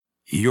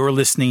You're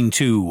listening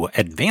to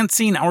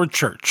Advancing Our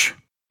Church.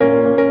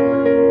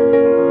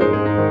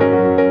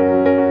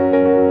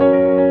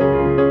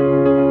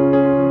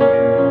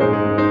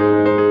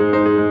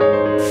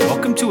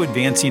 Welcome to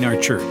Advancing Our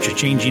Church, a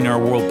Changing Our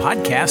World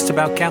podcast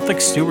about Catholic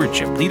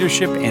stewardship,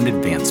 leadership, and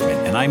advancement.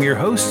 And I'm your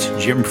host,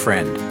 Jim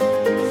Friend.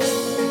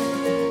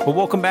 Well,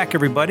 welcome back,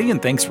 everybody, and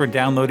thanks for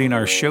downloading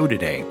our show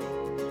today.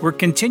 We're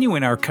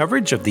continuing our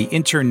coverage of the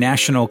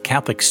International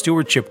Catholic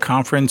Stewardship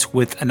Conference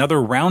with another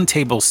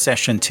roundtable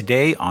session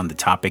today on the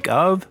topic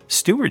of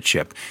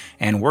stewardship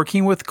and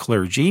working with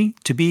clergy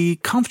to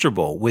be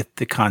comfortable with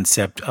the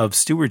concept of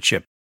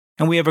stewardship.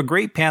 And we have a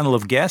great panel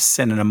of guests,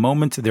 and in a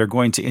moment they're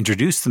going to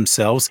introduce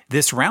themselves.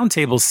 This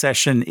roundtable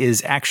session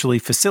is actually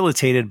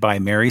facilitated by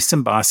Mary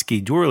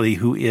Simboski-Doorley,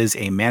 who is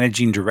a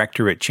managing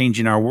director at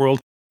Changing Our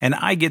World, and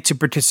I get to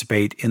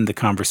participate in the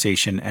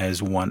conversation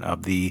as one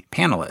of the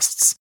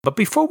panelists. But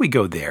before we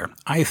go there,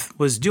 I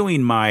was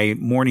doing my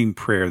morning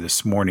prayer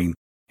this morning,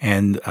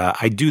 and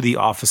I do the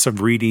office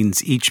of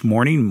readings each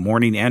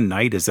morning and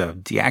night as a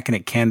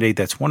diaconate candidate.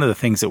 That's one of the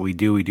things that we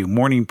do. We do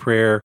morning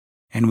prayer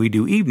and we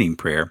do evening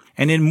prayer.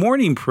 And in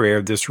morning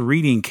prayer, this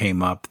reading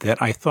came up that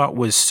I thought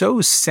was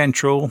so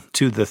central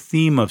to the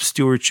theme of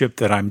stewardship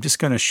that I'm just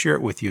going to share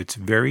it with you. It's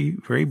very,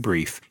 very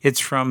brief.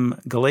 It's from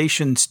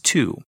Galatians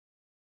 2.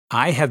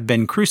 I have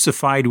been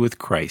crucified with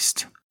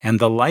Christ, and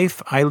the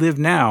life I live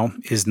now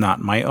is not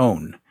my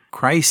own.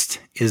 Christ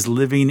is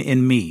living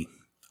in me.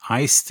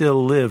 I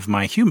still live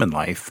my human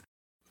life,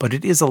 but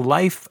it is a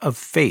life of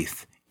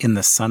faith in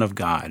the Son of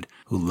God,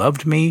 who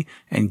loved me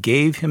and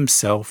gave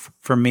himself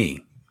for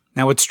me.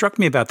 Now, what struck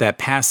me about that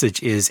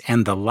passage is,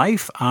 and the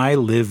life I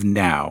live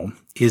now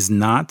is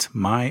not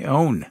my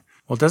own.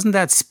 Well, doesn't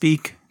that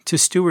speak to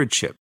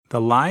stewardship?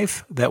 The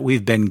life that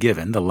we've been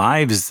given, the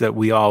lives that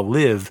we all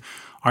live,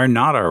 are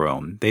not our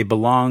own. They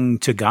belong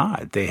to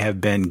God. They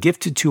have been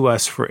gifted to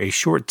us for a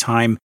short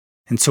time.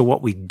 And so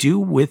what we do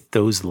with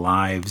those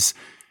lives,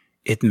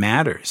 it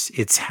matters.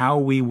 It's how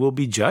we will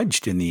be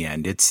judged in the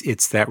end.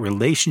 It's that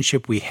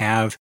relationship we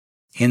have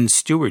in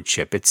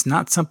stewardship. It's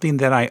not something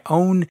that I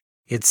own.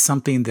 It's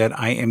something that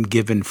I am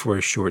given for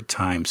a short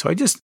time. So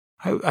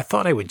I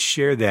thought I would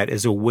share that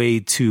as a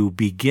way to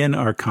begin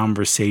our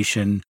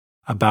conversation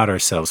about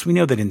ourselves. We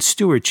know that in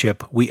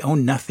stewardship, we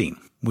own nothing.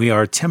 We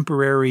are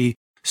temporary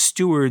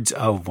stewards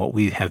of what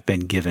we have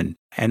been given.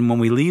 And when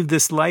we leave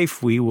this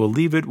life, we will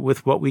leave it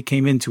with what we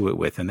came into it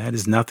with, and that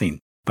is nothing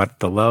but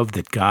the love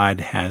that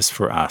God has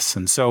for us.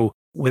 And so,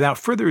 without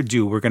further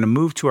ado, we're going to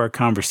move to our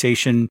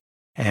conversation,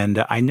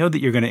 and I know that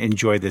you're going to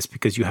enjoy this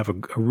because you have a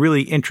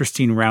really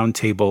interesting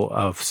roundtable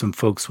of some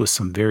folks with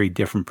some very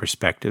different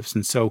perspectives.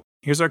 And so,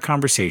 here's our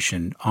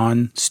conversation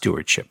on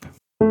stewardship.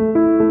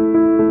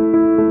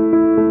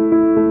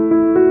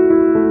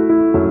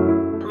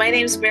 My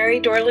name is Mary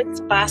Doorley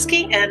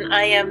Simboski, and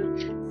I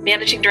am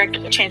Managing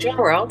Director of Changing Our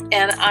World.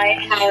 And I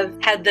have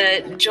had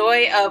the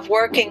joy of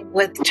working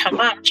with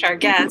Tomasz, our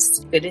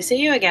guest. Good to see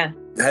you again.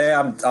 Hey,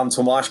 I'm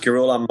Tomasz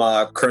Kirul.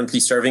 I'm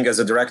currently serving as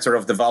a Director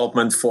of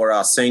Development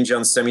for St.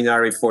 John's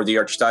Seminary for the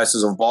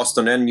Archdiocese of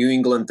Boston and New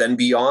England and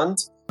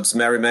beyond. As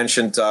Mary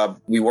mentioned,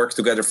 we work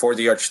together for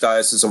the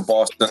Archdiocese of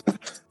Boston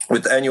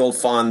with annual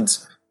fund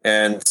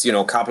and,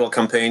 capital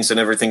campaigns and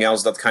everything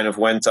else that kind of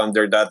went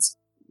under that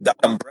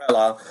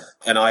umbrella.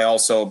 And I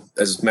also,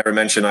 as Mary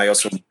mentioned, I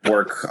also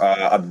work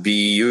at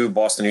BU,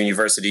 Boston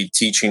University,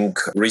 teaching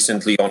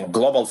recently on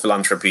global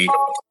philanthropy,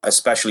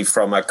 especially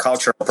from a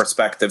cultural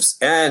perspectives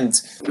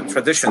and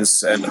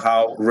traditions and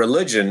how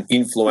religion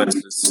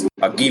influences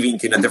giving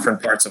in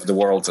different parts of the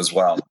world as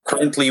well.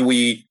 Currently,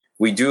 we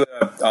do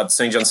at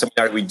St. John's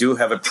Seminary, we do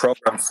have a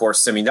program for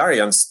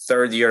seminarians,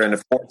 third year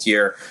and fourth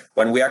year,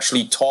 when we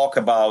actually talk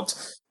about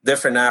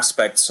different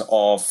aspects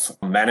of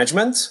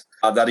management.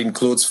 That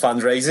includes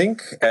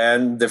fundraising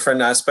and different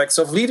aspects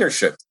of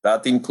leadership.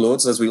 That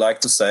includes, as we like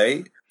to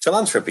say,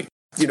 philanthropy.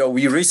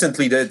 We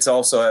recently did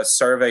also a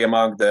survey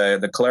among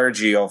the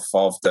clergy of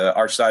the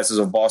Archdiocese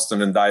of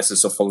Boston and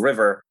Diocese of Fall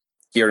River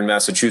here in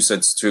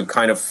Massachusetts to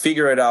kind of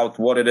figure it out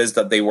what it is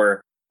that they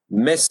were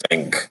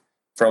missing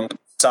from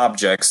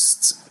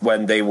subjects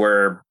when they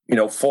were,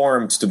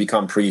 formed to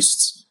become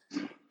priests.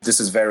 This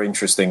is very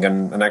interesting.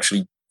 And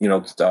actually,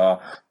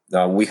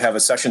 we have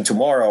a session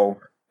tomorrow,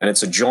 and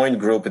it's a joint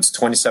group. It's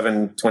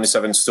 27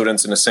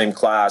 students in the same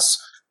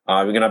class.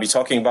 We're going to be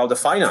talking about the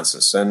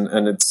finances.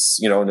 And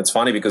it's, and it's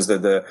funny because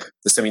the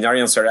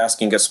seminarians are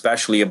asking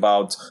especially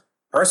about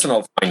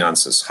personal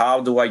finances. How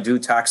do I do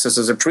taxes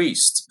as a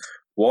priest?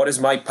 What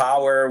is my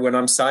power when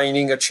I'm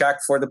signing a check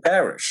for the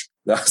parish?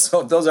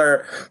 So those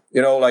are,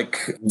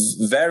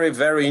 very,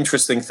 very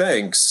interesting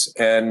things.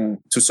 And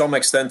to some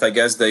extent, I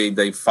guess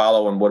they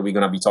follow on what we're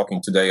going to be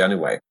talking today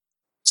anyway.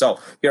 So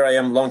here I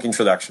am, long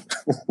introduction.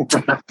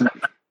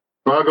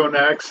 Well, I'll go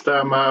next.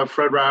 I'm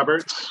Fred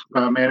Roberts,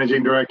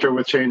 Managing Director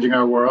with Changing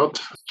Our World.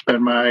 It's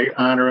been my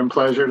honor and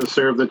pleasure to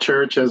serve the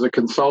church as a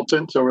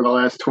consultant over the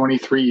last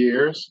 23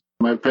 years.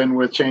 I've been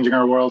with Changing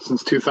Our World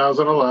since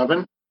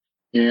 2011,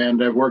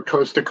 and I've worked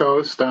coast to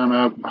coast on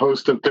a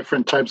host of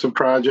different types of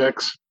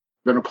projects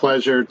been a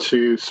pleasure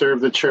to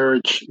serve the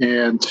church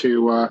and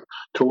to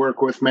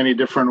work with many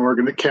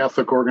different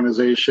Catholic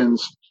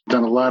organizations.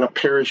 Done a lot of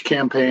parish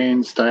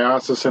campaigns,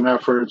 diocesan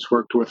efforts,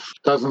 worked with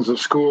dozens of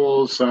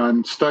schools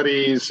on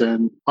studies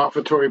and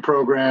offertory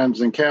programs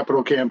and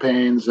capital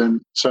campaigns.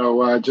 And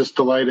so just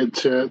delighted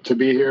to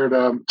be here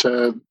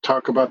to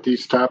talk about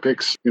these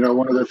topics.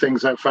 One of the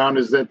things I've found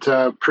is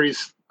that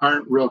priests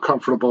aren't real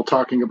comfortable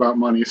talking about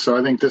money. So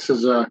I think this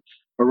is a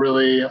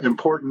really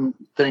important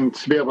thing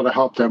to be able to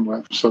help them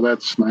with. So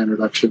that's my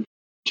introduction.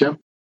 Jim?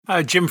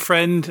 Jim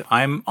Friend.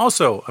 I'm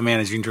also a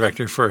managing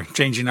director for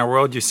Changing Our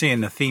World. You're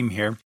seeing the theme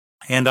here.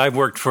 And I've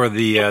worked for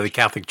the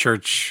Catholic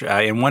Church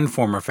in one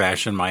form or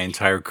fashion my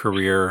entire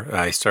career.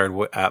 I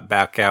started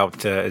back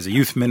out as a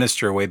youth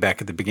minister way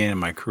back at the beginning of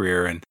my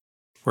career and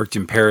worked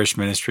in parish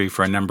ministry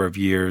for a number of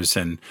years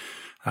and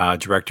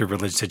director of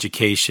religious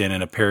education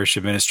and a parish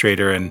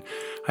administrator. And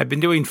I've been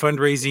doing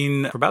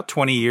fundraising for about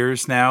 20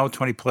 years now,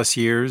 20 plus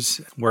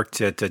years. Worked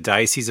at the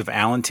Diocese of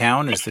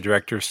Allentown as the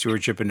director of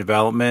stewardship and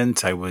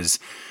development. I was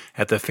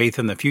at the Faith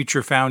in the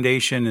Future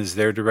Foundation as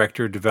their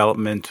director of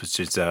development, which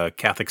is a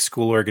Catholic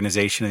school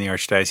organization in the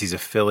Archdiocese of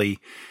Philly.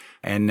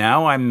 And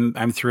now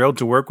I'm thrilled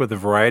to work with a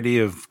variety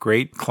of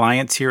great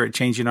clients here at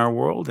Changing Our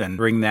World and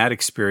bring that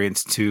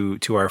experience to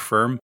our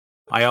firm.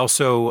 I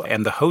also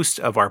am the host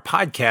of our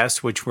podcast,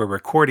 which we're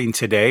recording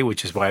today,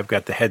 which is why I've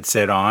got the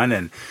headset on,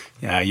 and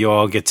you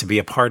all get to be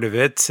a part of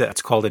it.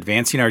 It's called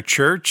Advancing Our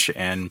Church,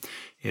 and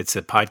it's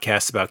a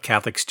podcast about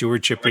Catholic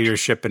stewardship,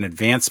 leadership, and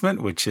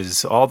advancement, which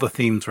is all the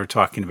themes we're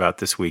talking about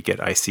this week at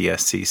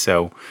ICSC.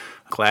 So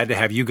glad to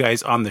have you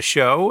guys on the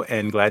show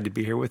and glad to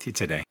be here with you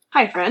today.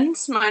 Hi,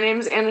 friends. My name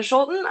is Anna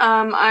Schulten.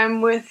 I'm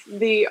with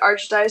the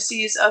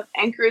Archdiocese of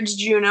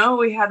Anchorage-Juneau.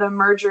 We had a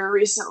merger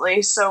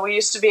recently, so we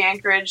used to be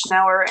Anchorage.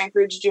 Now we're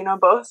Anchorage-Juneau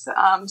both.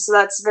 So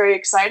that's very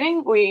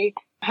exciting. We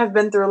have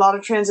been through a lot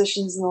of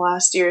transitions in the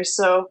last year,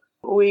 so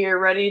we are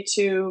ready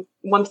to,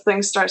 once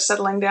things start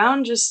settling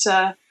down, just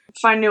to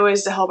find new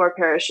ways to help our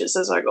parishes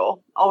is our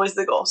goal. Always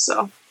the goal.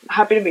 So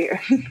happy to be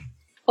here.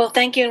 Well,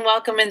 thank you and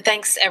welcome, and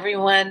thanks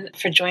everyone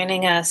for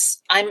joining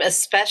us. I'm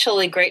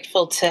especially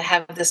grateful to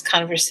have this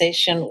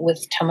conversation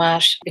with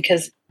Tomasz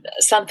because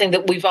something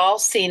that we've all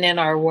seen in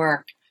our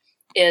work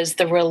is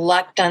the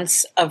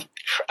reluctance of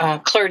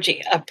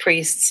clergy, of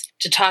priests,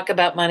 to talk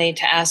about money,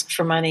 to ask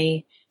for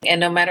money. And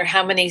no matter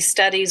how many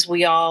studies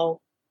we all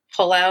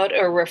pull out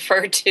or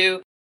refer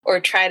to or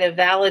try to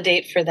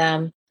validate for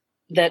them,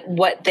 that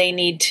what they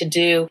need to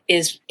do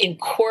is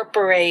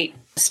incorporate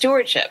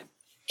stewardship,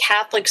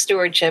 Catholic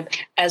stewardship,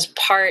 as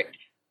part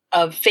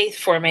of faith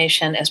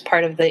formation, as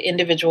part of the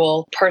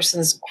individual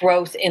person's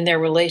growth in their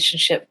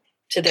relationship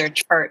to their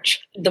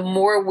church. The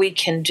more we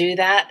can do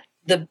that,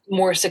 the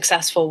more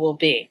successful we'll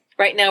be.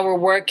 Right now, we're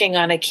working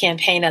on a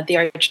campaign at the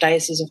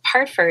Archdiocese of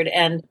Hartford,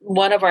 and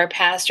one of our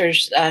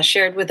pastors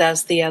shared with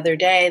us the other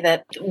day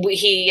that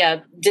he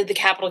did the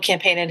capital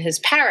campaign in his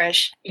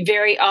parish.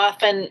 Very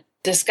often,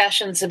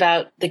 discussions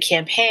about the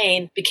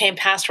campaign became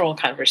pastoral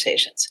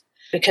conversations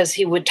because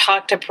he would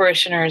talk to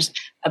parishioners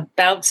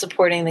about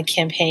supporting the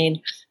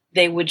campaign.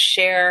 They would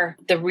share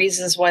the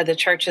reasons why the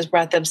church has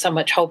brought them so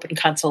much hope and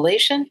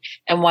consolation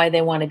and why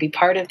they want to be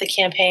part of the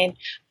campaign,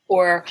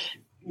 or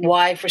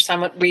why, for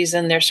some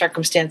reason, their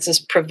circumstances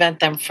prevent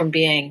them from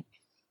being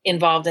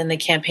involved in the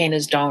campaign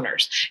as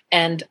donors.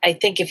 And I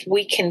think if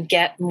we can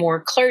get more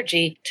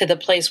clergy to the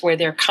place where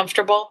they're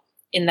comfortable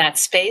in that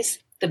space,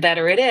 the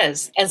better it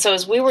is. And so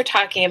as we were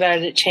talking about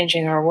it at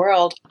Changing Our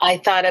World, I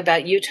thought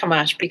about you,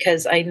 Tomasz,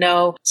 because I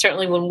know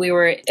certainly when we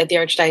were at the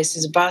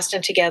Archdiocese of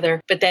Boston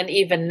together, but then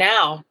even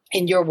now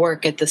in your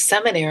work at the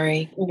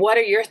seminary, what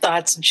are your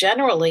thoughts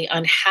generally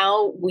on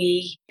how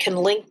we can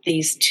link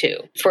these two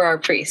for our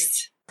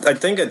priests? I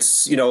think it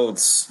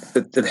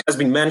has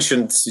been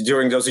mentioned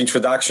during those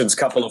introductions, a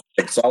couple of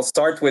things. So I'll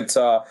start with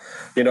the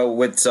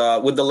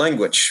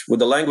language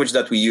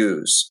that we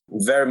use.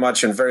 Very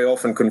much and very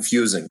often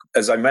confusing.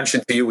 As I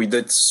mentioned to you, we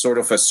did sort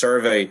of a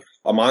survey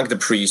among the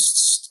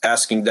priests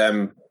asking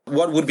them,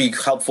 what would be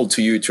helpful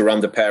to you to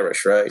run the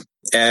parish, right?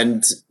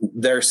 And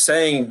they're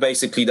saying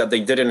basically that they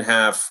didn't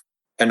have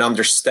an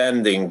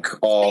understanding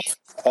of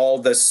all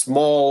the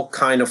small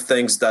kind of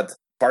things that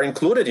are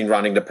included in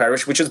running the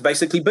parish, which is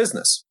basically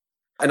business.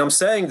 And I'm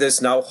saying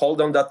this now,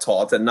 hold on that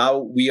thought, and now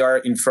we are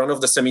in front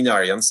of the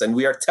seminarians, and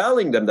we are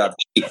telling them that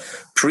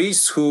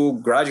priests who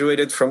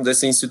graduated from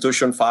this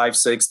institution 5,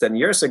 6, 10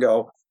 years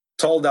ago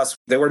told us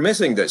they were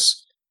missing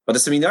this. But the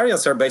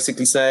seminarians are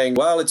basically saying,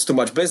 well, it's too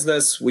much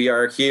business. We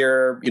are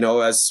here,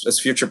 as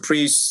future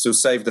priests to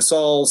save the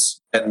souls,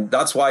 and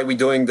that's why we're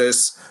doing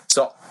this.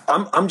 So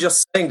I'm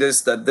just saying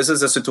that this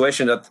is a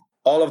situation that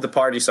all of the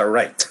parties are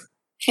right.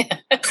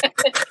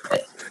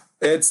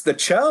 It's the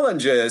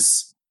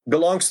challenges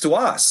belongs to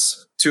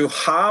us, to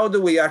how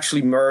do we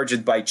actually merge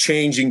it by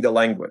changing the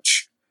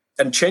language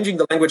and changing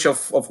the language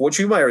of what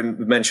you might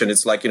mention.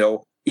 It's like,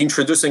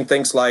 introducing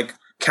things like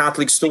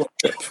Catholic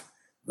stewardship,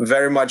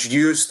 very much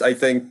used, I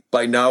think,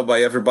 by now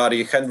by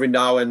everybody, Henry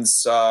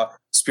Nouwen's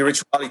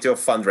spirituality of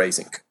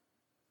fundraising.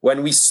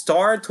 When we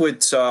start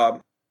with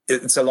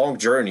it's a long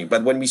journey.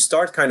 But when we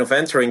start kind of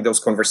entering those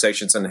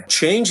conversations and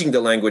changing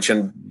the language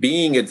and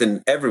being it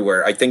in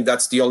everywhere, I think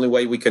that's the only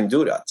way we can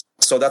do that.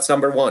 So that's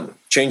number one,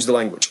 change the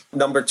language.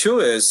 Number two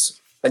is,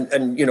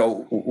 and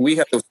we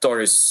have those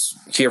stories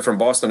here from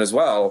Boston as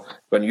well.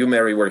 When you,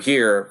 Mary, were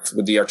here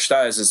with the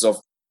Archdiocese,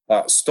 of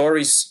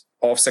stories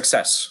of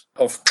success,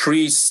 of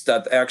priests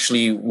that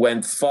actually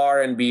went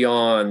far and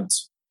beyond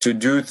to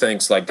do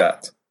things like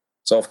that.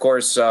 So of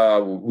course,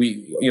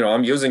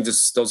 I'm using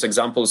those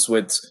examples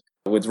with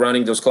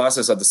running those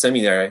classes at the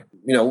seminary.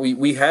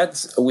 We had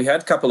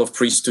a couple of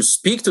priests to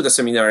speak to the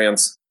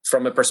seminarians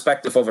from a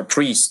perspective of a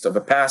priest, of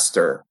a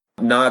pastor,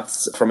 not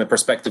from a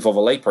perspective of a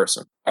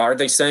layperson. Are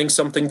they saying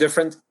something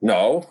different?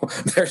 No,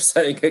 they're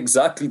saying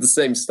exactly the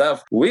same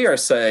stuff we are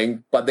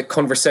saying, but the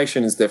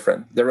conversation is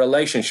different. The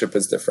relationship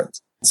is different.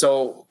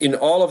 So in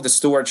all of the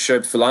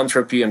stewardship,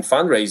 philanthropy, and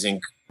fundraising,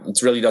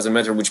 it really doesn't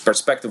matter which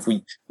perspective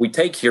we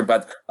take here,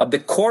 but at the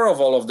core of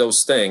all of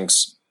those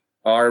things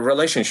are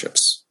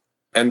relationships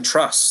and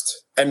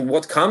trust. And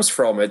what comes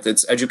from it,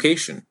 it's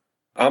education.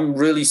 I'm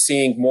really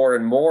seeing more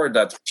and more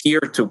that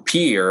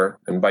peer-to-peer,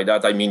 and by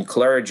that I mean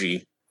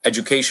clergy,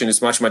 education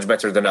is much, much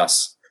better than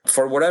us.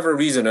 For whatever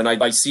reason, and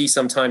I see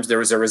sometimes there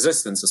is a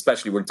resistance,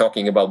 especially we're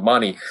talking about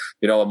money,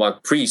 among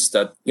priests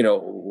that,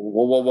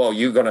 whoa,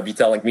 you're going to be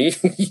telling me,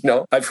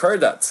 I've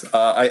heard that.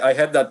 I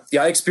had that.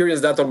 Yeah, I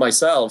experienced that on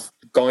myself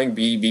going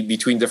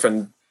between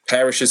different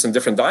parishes and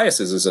different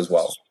dioceses as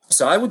well.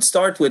 So I would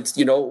start with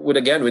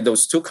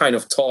those two kind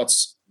of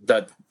thoughts,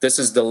 that this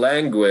is the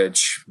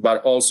language,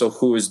 but also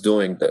who is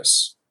doing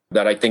this.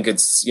 That I think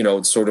it's,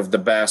 sort of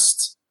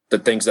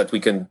the things that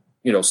we can,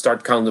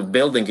 start kind of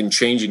building and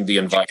changing the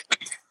environment.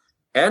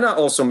 Anna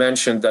also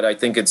mentioned that I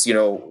think it's,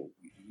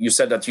 you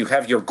said that you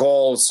have your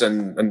goals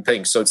and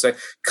things. So it's like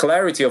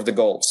clarity of the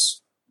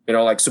goals,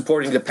 like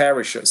supporting the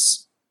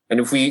parishes. And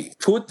if we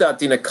put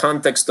that in a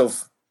context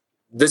of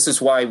this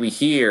is why we're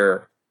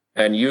here,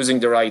 and using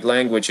the right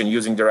language and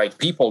using the right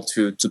people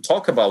to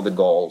talk about the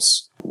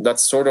goals,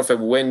 that's sort of a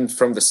win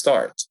from the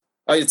start.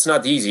 It's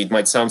not easy. It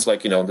might sound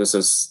like, this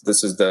is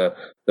the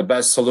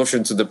best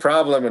solution to the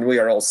problem and we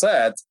are all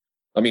set.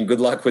 I mean, good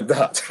luck with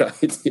that,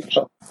 right?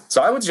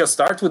 So I would just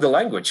start with the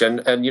language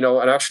and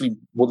actually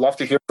would love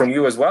to hear from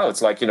you as well.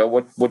 It's like,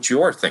 what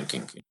you're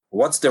thinking.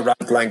 What's the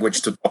right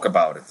language to talk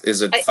about it?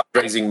 Is it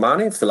fundraising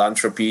money,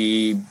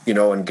 philanthropy,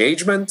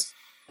 engagement?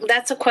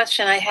 That's a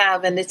question I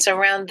have, and it's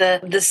around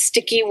the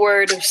sticky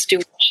word of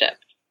stewardship,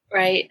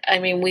 right? I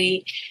mean,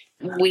 we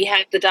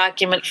had the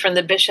document from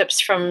the bishops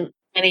from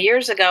many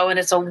years ago, and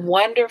it's a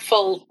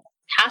wonderful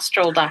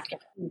pastoral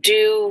document.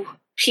 Do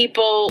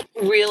people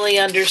really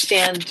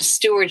understand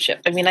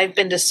stewardship? I mean, I've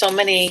been to so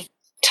many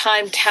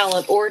time,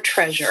 talent, or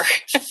treasure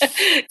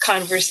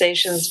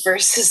conversations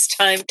versus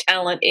time,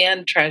 talent,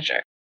 and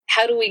treasure.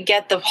 How do we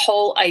get the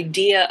whole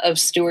idea of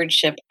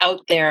stewardship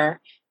out there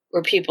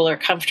where people are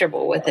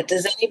comfortable with it?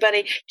 Does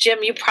anybody,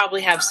 Jim, you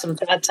probably have some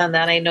thoughts on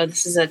that. I know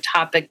this is a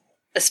topic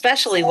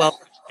especially well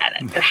at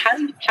it, but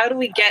how do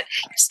we get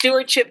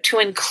stewardship to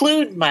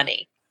include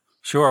money?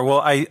 Sure. Well,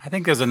 I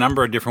think there's a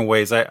number of different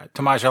ways.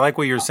 Tomasz, I like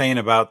what you're saying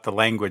about the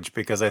language,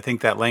 because I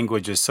think that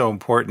language is so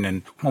important.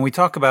 And when we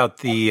talk about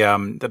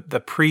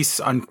the priests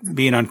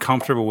being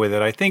uncomfortable with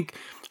it, I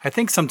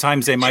think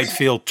sometimes they might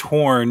feel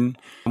torn.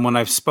 When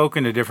I've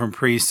spoken to different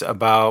priests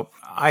about,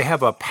 I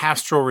have a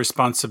pastoral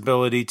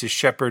responsibility to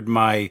shepherd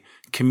my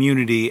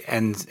community,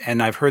 and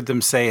I've heard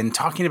them say, and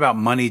talking about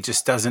money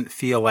just doesn't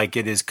feel like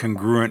it is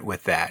congruent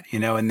with that,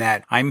 and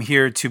that I'm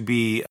here to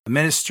be a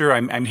minister,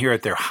 I'm here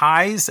at their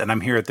highs and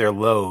I'm here at their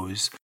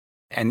lows.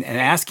 And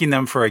asking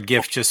them for a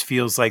gift just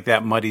feels like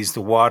that muddies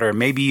the water.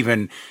 Maybe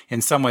even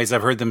in some ways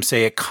I've heard them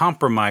say it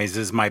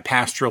compromises my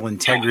pastoral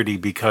integrity,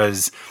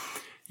 because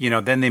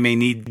then they may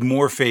need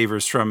more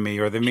favors from me,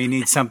 or they may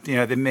need something,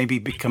 they maybe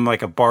become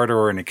like a barter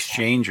or an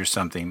exchange or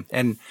something.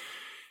 And,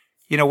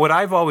 what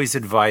I've always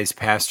advised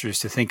pastors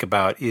to think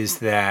about is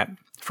that,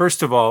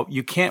 first of all,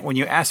 when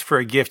you ask for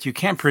a gift, you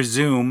can't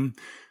presume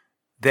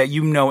that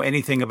you know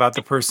anything about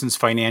the person's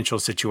financial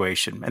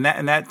situation. And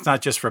that's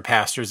not just for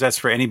pastors, that's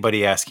for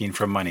anybody asking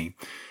for money.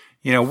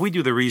 We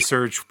do the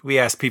research, we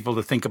ask people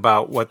to think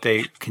about what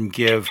they can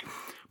give,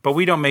 but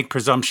we don't make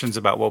presumptions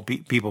about what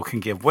people can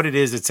give. What it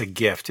is, it's a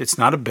gift. It's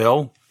not a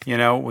bill.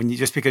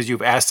 Just because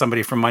you've asked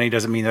somebody for money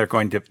doesn't mean they're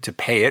going to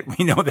pay it.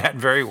 We know that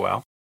very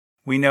well.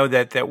 We know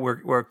that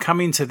we're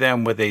coming to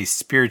them with a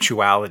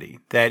spirituality,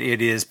 that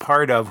it is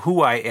part of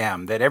who I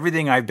am, that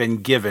everything I've been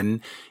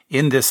given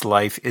in this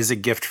life is a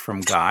gift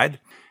from God.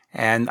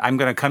 And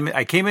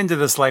I came into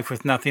this life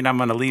with nothing. I'm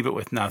going to leave it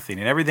with nothing.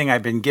 And everything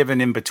I've been given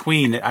in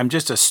between, I'm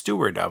just a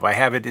steward of. I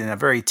have it in a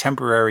very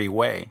temporary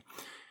way.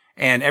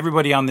 And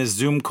everybody on this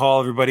Zoom call,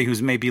 everybody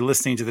who's maybe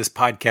listening to this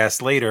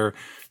podcast later,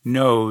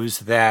 knows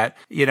that,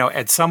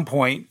 at some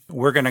point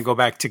we're going to go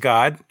back to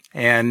God.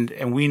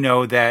 And we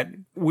know that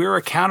we're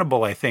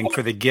accountable, I think,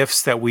 for the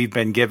gifts that we've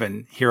been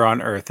given here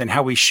on earth and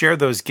how we share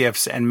those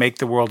gifts and make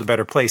the world a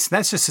better place. And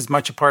that's just as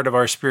much a part of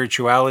our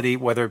spirituality,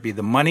 whether it be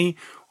the money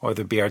or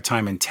whether it be our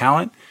time and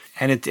talent.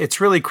 And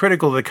it's really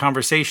critical to the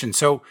conversation.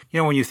 So,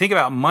 when you think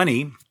about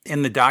money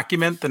in the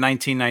document, the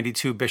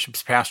 1992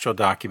 Bishop's Pastoral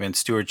Document,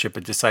 Stewardship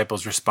and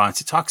Disciples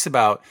Response, it talks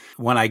about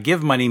when I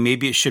give money,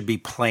 maybe it should be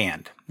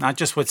planned, not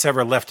just what's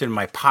ever left in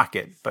my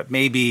pocket, but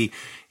maybe,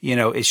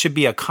 it should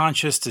be a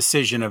conscious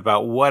decision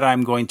about what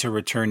I'm going to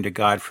return to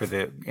God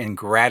in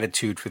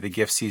gratitude for the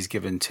gifts he's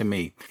given to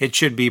me. It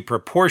should be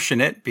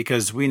proportionate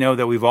because we know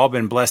that we've all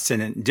been blessed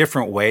in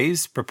different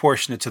ways,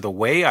 proportionate to the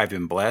way I've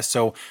been blessed.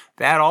 So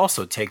that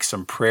also takes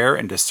some prayer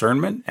and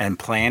discernment and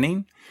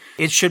planning.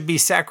 It should be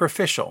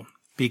sacrificial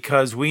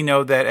because we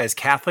know that as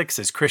Catholics,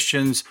 as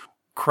Christians,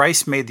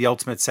 Christ made the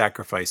ultimate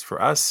sacrifice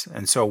for us.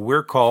 And so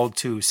we're called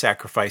to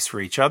sacrifice for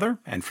each other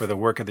and for the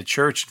work of the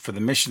church, for the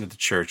mission of the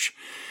church.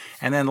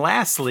 And then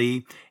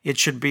lastly, it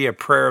should be a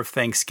prayer of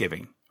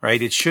thanksgiving,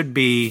 right? It should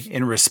be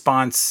in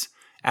response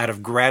out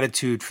of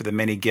gratitude for the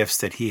many gifts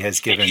that he has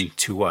given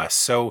to us.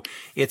 So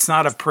it's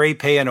not a pray,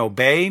 pay, and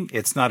obey.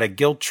 It's not a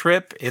guilt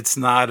trip. It's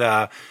not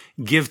a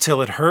give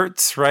till it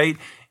hurts, right?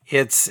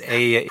 It's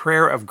a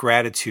prayer of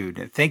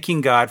gratitude, thanking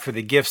God for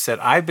the gifts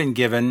that I've been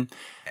given.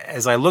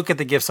 As I look at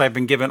the gifts I've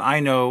been given, I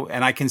know,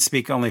 and I can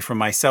speak only for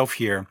myself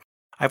here,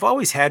 I've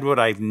always had what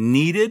I've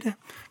needed.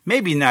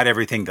 Maybe not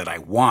everything that I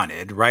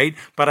wanted, right?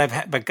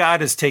 But God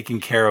has taken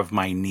care of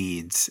my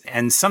needs.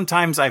 And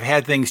sometimes I've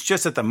had things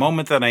just at the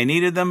moment that I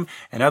needed them.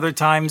 And other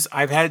times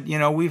we've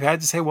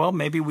had to say, well,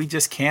 maybe we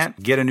just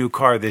can't get a new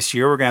car this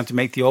year. We're going to have to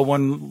make the old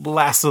one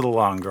last a little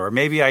longer. Or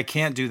maybe I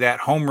can't do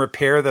that home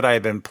repair that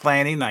I've been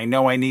planning. I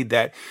know I need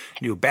that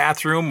new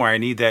bathroom or I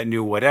need that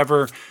new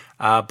whatever.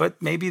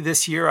 But maybe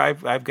this year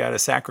I've got to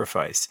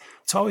sacrifice.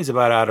 It's always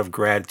about out of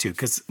gratitude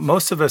because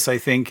most of us, I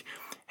think,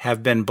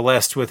 have been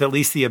blessed with at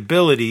least the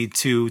ability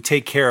to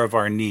take care of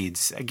our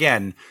needs.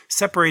 Again,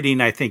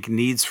 separating, I think,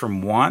 needs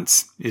from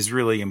wants is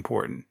really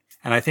important.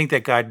 And I think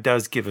that God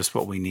does give us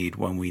what we need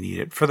when we need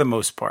it, for the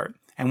most part.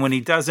 And when he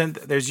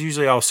doesn't, there's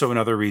usually also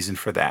another reason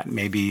for that.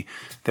 Maybe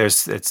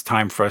it's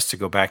time for us to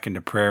go back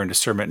into prayer and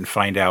discernment and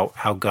find out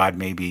how God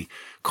may be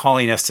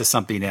calling us to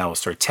something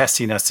else or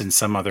testing us in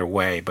some other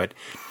way. But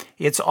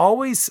it's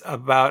always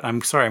about,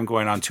 I'm sorry I'm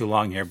going on too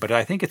long here, but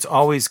I think it's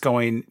always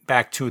going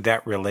back to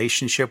that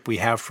relationship we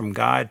have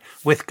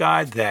with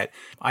God, that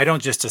I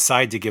don't just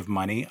decide to give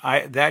money.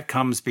 That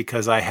comes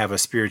because I have a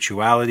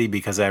spirituality,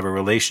 because I have a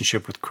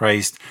relationship with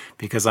Christ,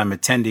 because I'm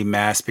attending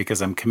Mass,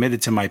 because I'm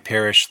committed to my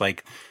parish.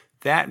 Like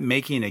that,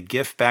 making a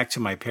gift back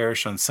to my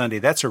parish on Sunday,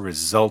 that's a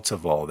result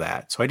of all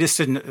that. So I just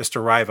didn't just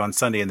arrive on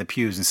Sunday in the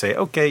pews and say,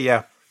 okay,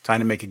 yeah,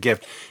 time to make a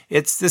gift.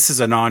 This is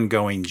an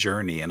ongoing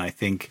journey, and I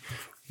think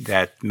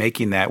that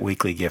making that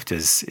weekly gift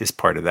is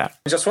part of that.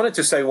 I just wanted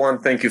to say one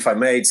thing, if I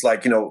may. It's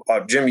like,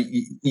 Jim,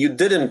 you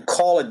didn't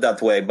call it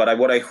that way, but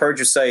what I heard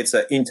you say, it's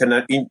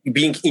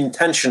being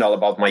intentional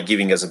about my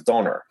giving as a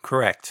donor.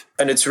 Correct.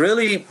 And it's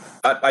really,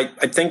 I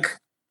think,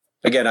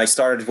 again, I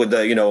started with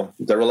the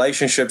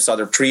relationships,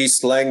 other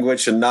priests,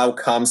 language, and now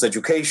comes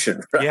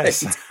education, right?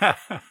 Yes.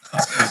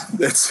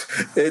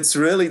 it's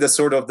really the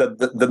sort of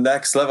the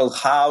next level.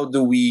 How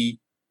do we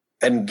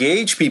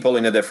engage people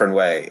in a different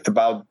way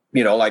about,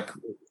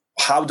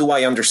 how do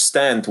I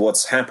understand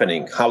what's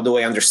happening? How do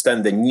I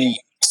understand the needs?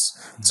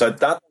 So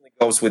that only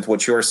goes with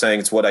what you're saying.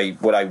 It's what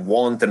I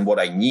want and what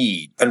I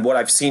need. And what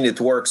I've seen, it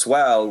works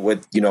well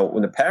with, in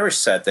the parish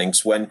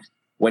settings, when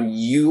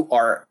you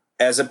are,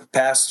 as a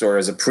pastor,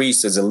 as a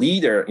priest, as a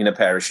leader in a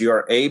parish, you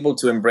are able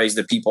to embrace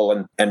the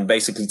people and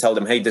basically tell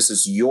them, hey, this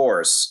is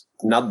yours,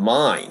 not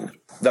mine.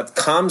 That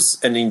comes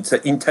an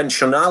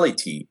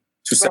intentionality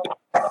to say,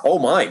 oh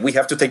my, we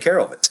have to take care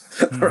of it.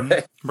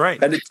 Mm-hmm.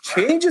 Right. And it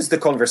changes the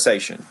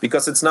conversation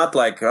because it's not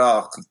like,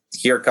 oh,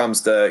 here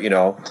comes the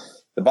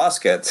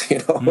basket.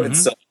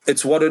 Mm-hmm.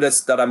 It's what it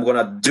is that I'm going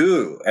to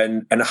do.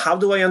 And how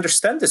do I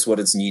understand this, what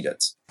is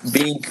needed?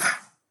 Being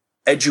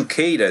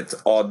educated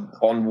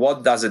on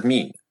what does it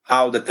mean,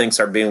 how the things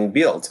are being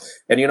built.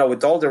 And,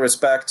 with all the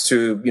respect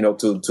to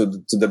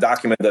the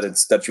document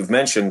that you've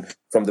mentioned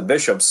from the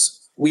bishops,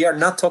 we are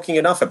not talking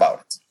enough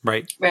about it.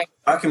 Right. The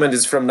document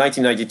is from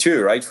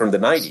 1992, right? From the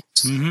 90s.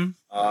 Mm-hmm.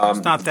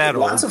 It's not that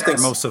old for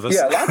most of us.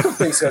 Yeah, lots of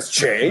things has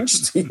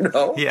changed,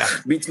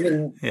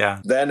 between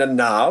then and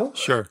now.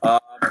 Sure.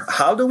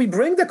 How do we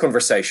bring the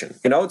conversation?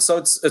 So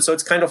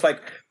it's kind of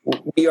like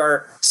we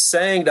are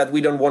saying that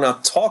we don't want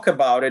to talk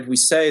about it. We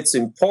say it's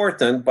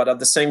important, but at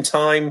the same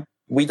time,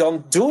 we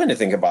don't do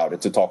anything about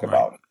it to talk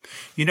about it.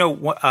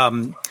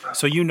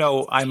 So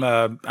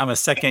I'm a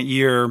second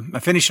year. I'm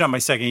finishing up my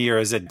second year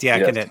as a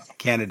diaconate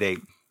candidate.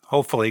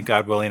 Hopefully,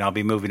 God willing, I'll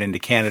be moving into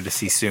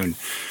candidacy soon.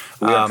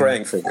 We are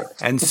praying for you.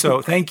 And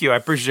so, thank you. I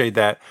appreciate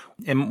that.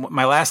 In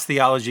my last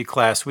theology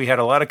class, we had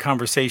a lot of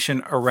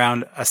conversation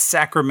around a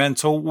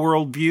sacramental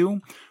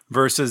worldview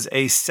versus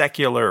a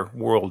secular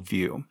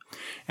worldview.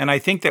 And I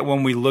think that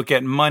when we look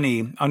at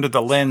money under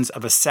the lens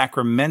of a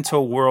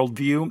sacramental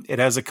worldview, it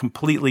has a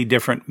completely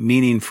different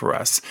meaning for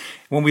us.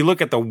 When we look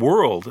at the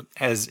world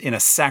as in a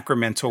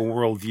sacramental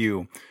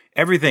worldview,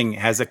 everything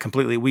has a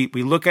completely, we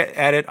look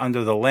at it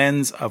under the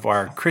lens of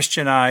our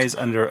Christian eyes,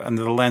 under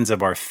the lens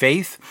of our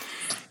faith.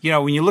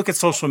 When you look at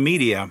social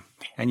media,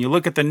 and you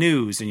look at the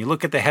news and you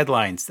look at the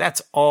headlines,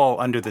 that's all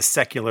under the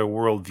secular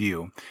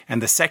worldview.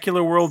 And the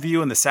secular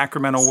worldview and the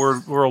sacramental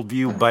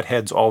worldview butt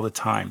heads all the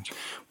time.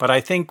 But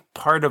I think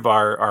part of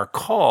our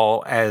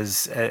call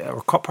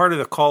part of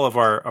the call of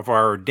our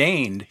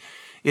ordained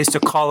is to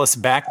call us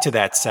back to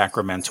that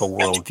sacramental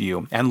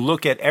worldview and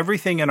look at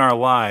everything in our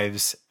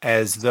lives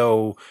as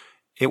though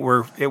it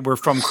were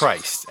from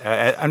Christ,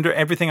 under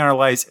everything in our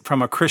lives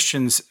from a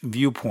Christian's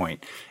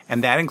viewpoint.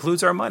 And that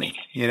includes our money.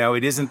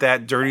 It isn't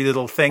that dirty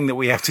little thing that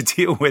we have to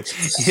deal with.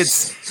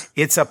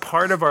 It's a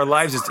part of our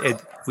lives.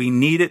 We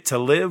need it to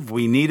live.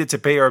 We need it to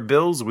pay our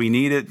bills. We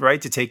need it,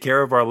 right, to take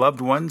care of our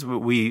loved ones.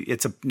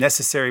 It's a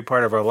necessary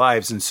part of our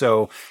lives. And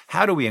so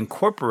how do we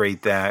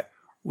incorporate that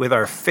with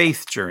our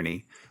faith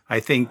journey, I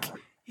think,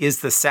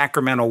 is the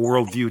sacramental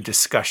worldview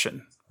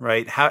discussion,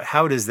 right?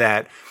 How does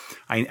that,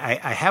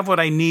 I have what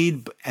I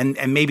need, and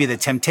maybe the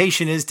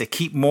temptation is to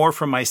keep more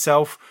for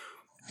myself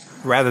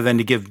rather than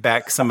to give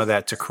back some of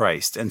that to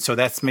Christ. And so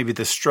that's maybe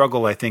the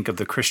struggle, I think, of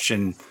the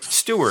Christian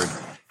steward.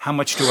 How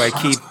much do I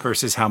keep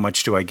versus how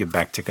much do I give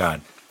back to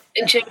God?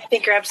 And Jim, I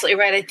think you're absolutely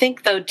right. I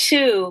think, though,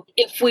 too,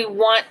 if we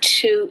want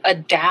to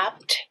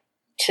adapt,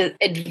 to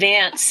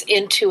advance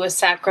into a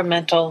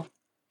sacramental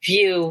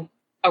view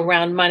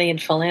around money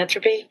and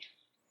philanthropy,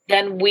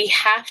 then we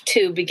have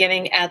to,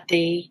 beginning at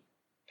the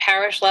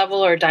parish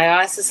level or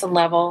diocesan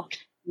level,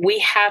 we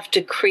have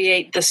to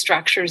create the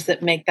structures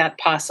that make that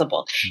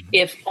possible. Mm-hmm.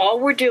 If all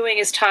we're doing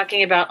is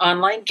talking about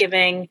online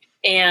giving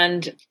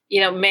and,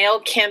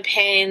 mail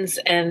campaigns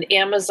and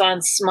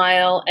Amazon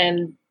Smile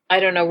and,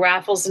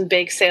 raffles and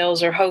bake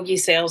sales or hoagie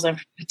sales in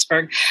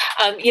Pittsburgh,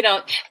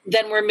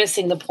 then we're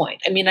missing the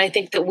point. I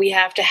think that we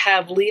have to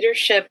have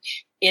leadership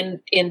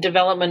in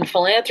development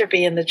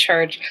philanthropy in the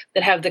church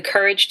that have the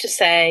courage to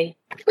say,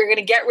 we're going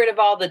to get rid of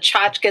all the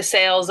tchotchke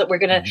sales, that we're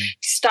going to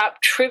stop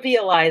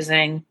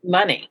trivializing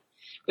money,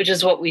 which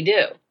is what we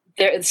do.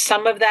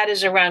 Some of that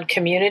is around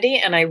community,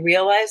 and I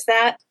realize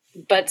that,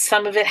 but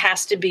some of it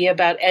has to be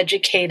about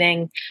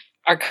educating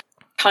our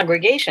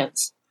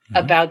congregations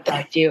about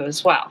that view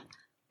as well.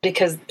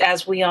 Because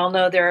as we all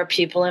know, there are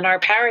people in our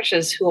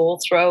parishes who will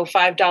throw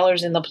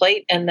 $5 in the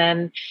plate and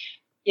then,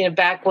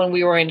 back when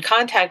we were in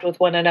contact with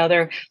one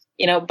another,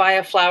 buy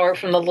a flower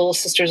from the Little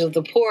Sisters of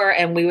the Poor,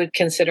 and we would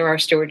consider our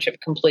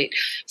stewardship complete.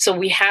 So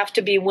we have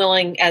to be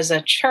willing as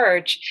a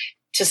church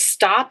to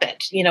stop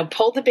it,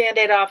 pull the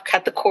Band-Aid off,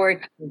 cut the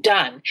cord,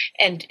 done,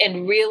 and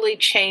really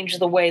change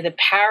the way the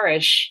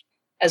parish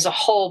as a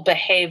whole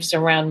behaves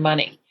around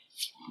money.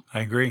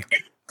 I agree.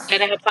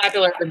 And how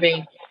popular it would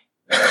be.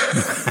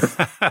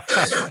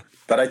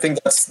 But I think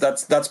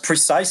that's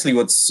precisely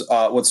what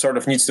sort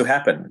of needs to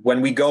happen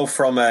when we go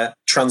from a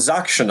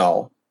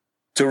transactional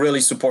to really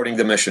supporting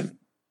the mission.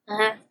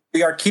 Mm-hmm.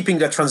 We are keeping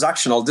the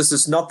transactional. This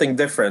is nothing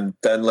different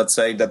than, let's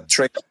say, that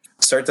trick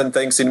certain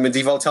things in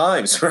medieval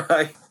times,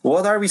 right?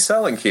 What are we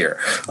selling here?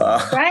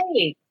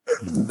 Right.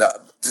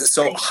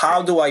 So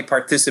how do I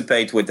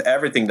participate with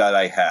everything that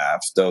I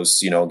have?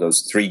 Those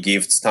three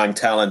gifts: time,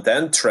 talent,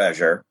 and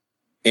treasure,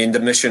 in the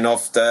mission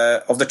of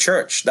the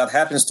church. That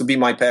happens to be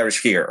my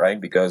parish here, right?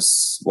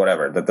 Because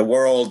that the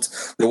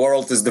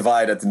world is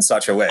divided in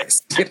such a way.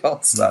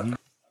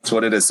 That's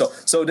what it is.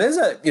 So there's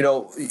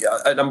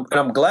and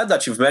I'm glad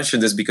that you've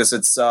mentioned this, because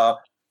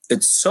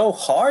it's so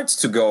hard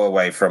to go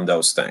away from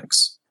those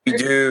things. We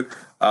do,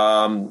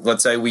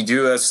 let's say we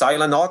do a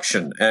silent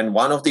auction, and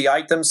one of the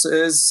items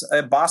is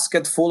a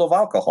basket full of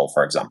alcohol,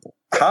 for example.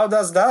 How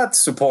does that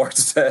support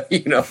the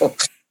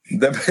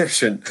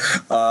mission?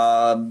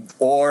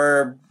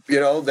 Or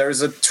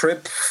there's a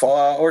trip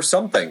or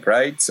something,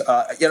 right?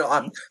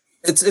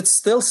 It's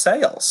still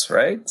sales,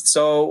 right?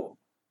 So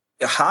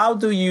how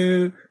do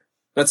you,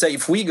 let's say,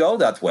 if we go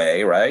that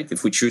way, right?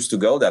 If we choose to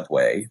go that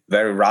way,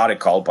 very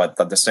radical, but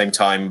at the same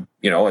time,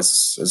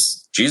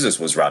 as Jesus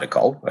was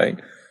radical, right,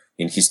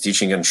 in his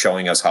teaching and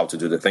showing us how to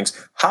do the things.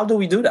 How do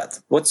we do that?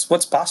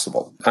 What's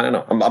possible? I don't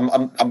know.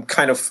 I'm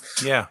kind of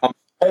I'm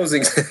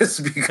posing this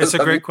because it's a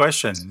great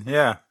question.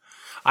 Yeah.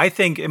 I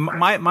think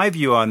my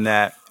view on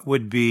that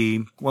would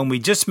be, when we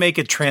just make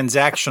it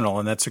transactional,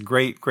 and that's a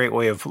great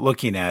way of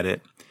looking at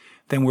it,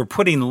 then we're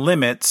putting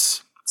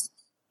limits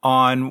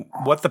on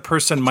what the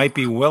person might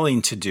be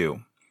willing to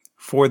do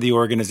for the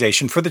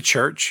organization, for the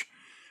church,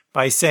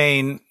 by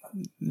saying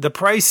the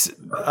price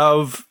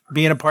of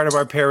being a part of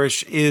our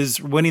parish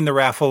is winning the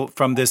raffle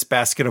from this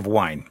basket of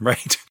wine,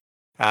 right?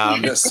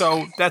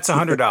 So that's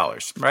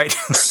 $100, right?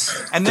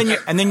 and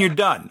then you're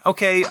done.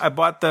 Okay, I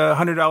bought the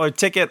 $100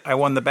 ticket. I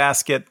won the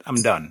basket.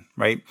 I'm done,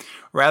 right?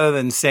 Rather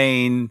than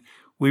saying,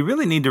 we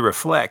really need to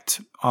reflect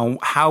on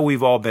how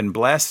we've all been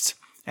blessed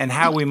and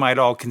how we might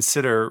all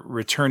consider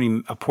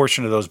returning a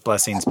portion of those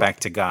blessings back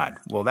to God.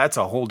 Well, that's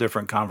a whole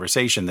different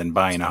conversation than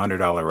buying a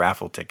 $100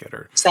 raffle ticket,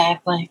 or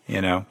exactly.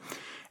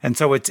 And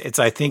so it's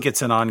I think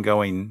it's an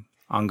ongoing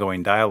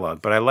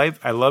dialogue. But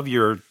I love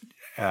your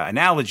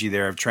analogy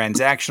there of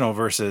transactional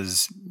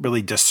versus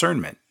really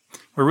discernment.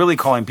 We're really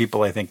calling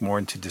people, I think, more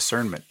into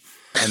discernment,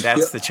 and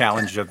that's the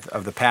challenge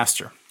of the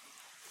pastor.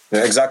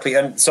 Yeah, exactly.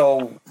 And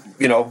so,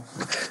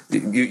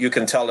 you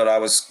can tell that I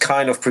was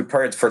kind of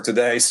prepared for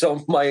today.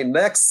 So my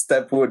next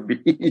step would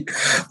be,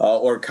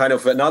 or kind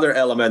of another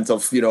element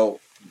of,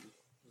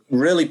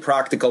 really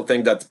practical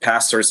thing that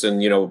pastors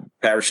and,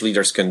 parish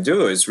leaders can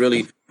do is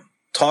really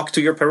talk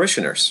to your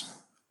parishioners,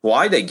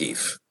 why they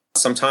give.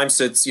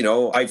 Sometimes it's,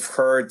 I've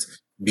heard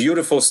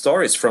beautiful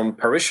stories from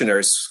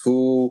parishioners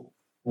who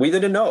we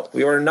didn't know.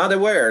 We were not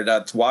aware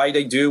that why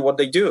they do what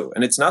they do.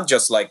 And it's not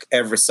just like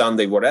every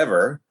Sunday,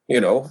 whatever,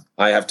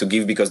 I have to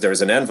give because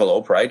there's an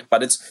envelope, right?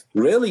 But it's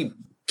really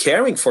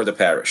caring for the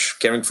parish,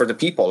 caring for the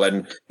people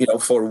and,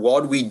 for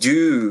what we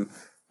do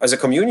as a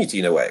community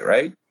in a way,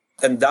 right?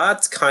 And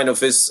that kind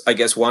of is, I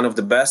guess, one of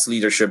the best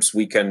leaderships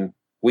we can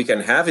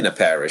have in a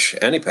parish.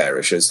 Any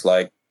parish is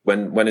like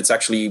when it's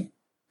actually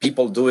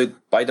people do it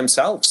by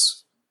themselves.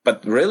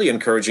 But really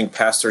encouraging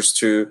pastors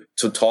to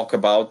talk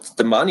about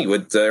the money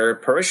with their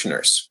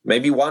parishioners,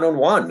 maybe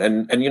one-on-one.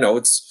 And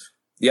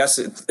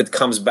it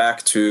comes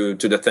back to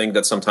the thing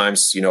that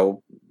sometimes,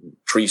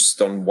 priests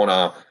don't want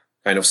to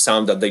kind of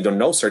sound that they don't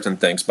know certain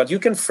things. But you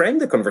can frame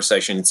the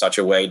conversation in such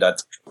a way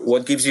that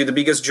what gives you the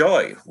biggest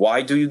joy?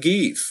 Why do you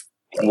give?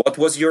 What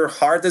was your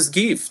hardest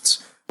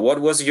gift?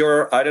 What was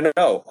your,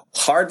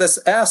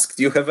 hardest ask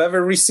you have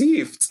ever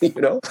received,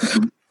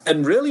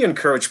 And really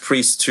encourage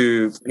priests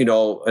to,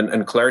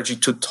 and clergy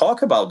to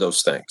talk about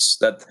those things.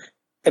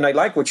 And I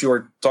like what you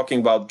were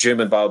talking about, Jim,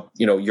 about,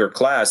 your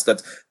class,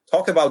 that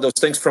talk about those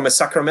things from a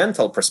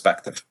sacramental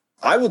perspective.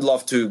 I would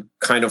love to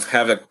kind of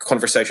have a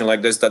conversation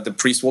like this that the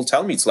priest will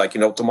tell me. It's like,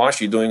 Tomasz,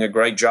 you're doing a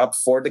great job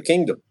for the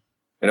kingdom.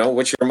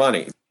 What's your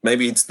money?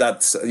 Maybe it's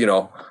that,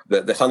 the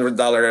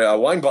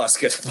 $100 wine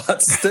basket,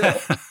 but still,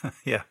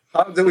 yeah.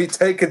 How do we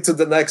take it to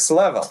the next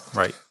level?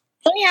 Right.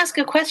 Let me ask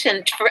a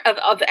question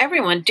of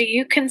everyone. Do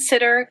you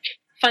consider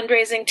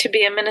fundraising to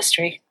be a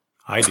ministry?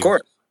 I do. Of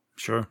course.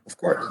 Sure. Of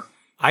course.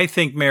 I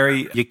think,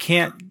 Mary, you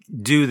can't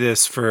do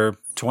this for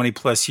 20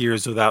 plus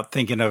years without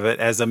thinking of it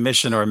as a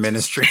mission or a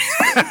ministry.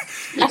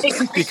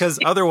 Because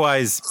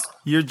otherwise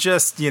you're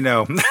just,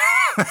 there's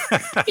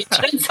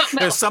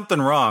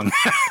something wrong.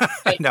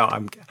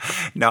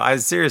 I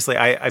seriously,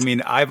 I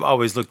mean, I've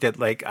always looked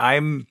at I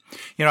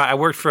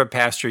worked for a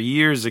pastor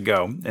years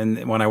ago,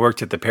 and when I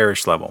worked at the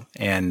parish level,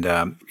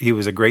 and he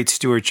was a great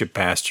stewardship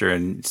pastor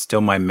and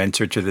still my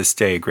mentor to this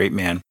day, a great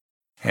man.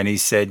 And he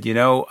said,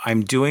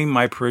 I'm doing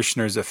my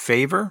parishioners a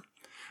favor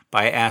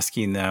by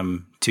asking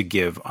them to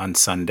give on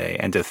Sunday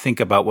and to think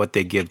about what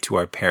they give to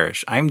our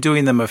parish. I'm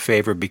doing them a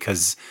favor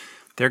because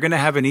they're going to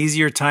have an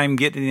easier time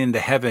getting into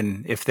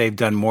heaven if they've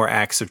done more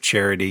acts of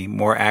charity,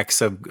 more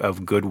acts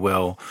of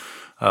goodwill,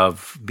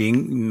 of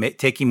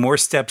taking more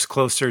steps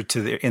closer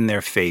to in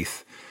their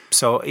faith.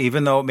 So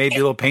even though it may be a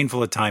little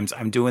painful at times,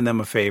 I'm doing them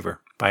a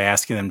favor by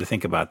asking them to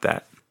think about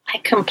that. I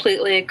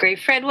completely agree.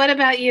 Fred, what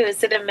about you?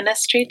 Is it a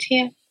ministry to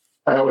you?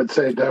 I would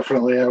say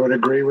definitely. I would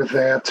agree with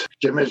that.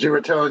 Jim, as you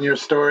were telling your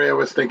story, I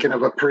was thinking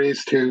of a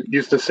priest who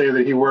used to say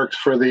that he works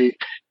for the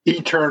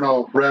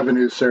Eternal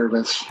Revenue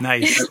Service.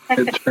 Nice.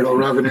 Eternal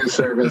Revenue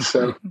Service.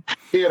 So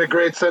he had a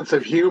great sense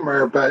of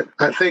humor, but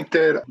I think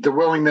that the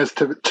willingness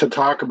to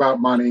talk about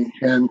money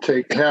and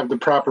to have the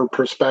proper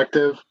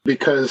perspective,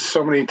 because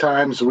so many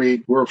times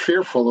we're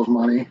fearful of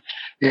money.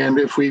 And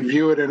if we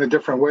view it in a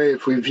different way,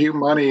 if we view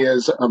money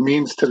as a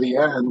means to the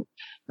end,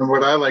 and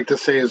what I like to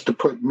say is to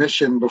put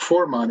mission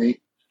before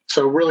money.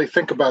 So really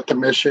think about the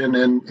mission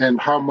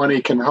and how money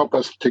can help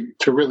us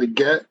to really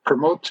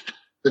promote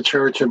the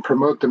church and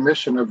promote the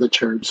mission of the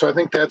church. So I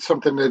think that's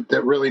something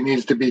that really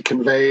needs to be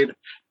conveyed.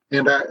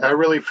 And I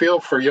really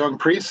feel for young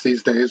priests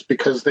these days,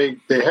 because they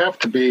have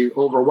to be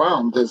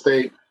overwhelmed as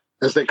they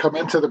come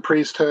into the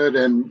priesthood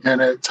and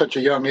at such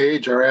a young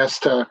age are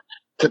asked to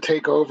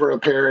take over a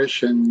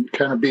parish and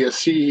kind of be a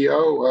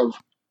CEO of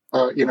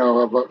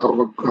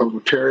a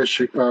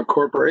parish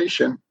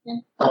corporation.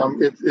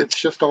 It's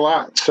just a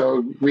lot.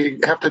 So we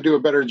have to do a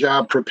better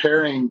job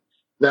preparing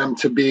them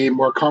to be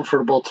more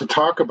comfortable to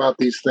talk about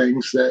these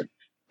things that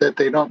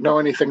they don't know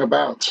anything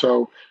about.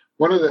 So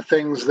one of the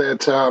things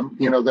that,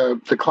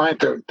 the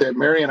client that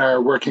Mary and I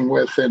are working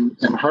with in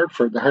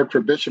Hartford, the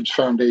Hartford Bishops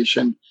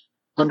Foundation,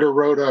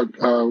 underwrote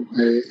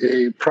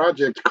a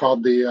project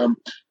called the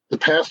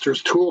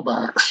Pastor's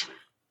Toolbox.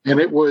 And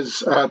it was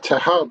to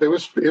help. It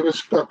was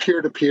a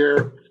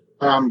peer-to-peer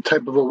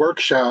type of a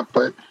workshop,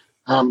 but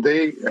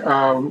they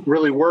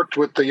really worked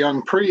with the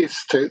young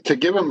priests to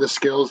give them the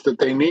skills that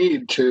they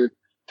need to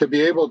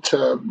be able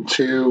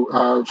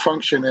to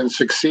function and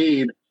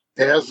succeed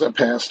as a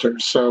pastor.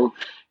 So,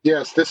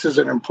 yes, this is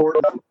an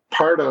important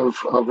part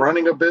of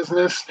running a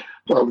business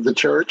of the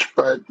church,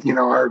 but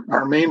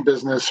our main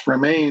business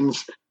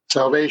remains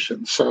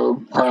salvation.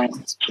 So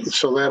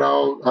that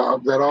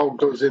all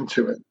goes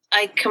into it.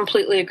 I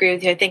completely agree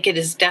with you. I think it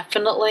is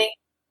definitely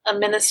a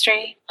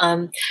ministry.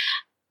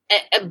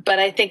 But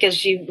I think,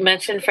 as you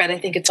mentioned, Fred, I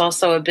think it's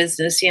also a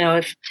business.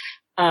 If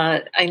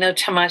I know,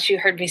 Tomasz, you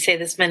heard me say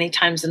this many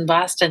times in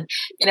Boston,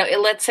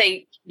 let's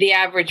say the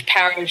average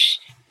parish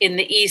in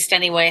the East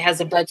anyway has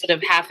a budget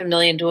of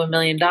 $500,000 to $1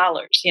 million.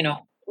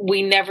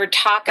 we never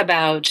talk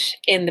about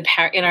in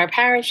our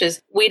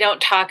parishes, we don't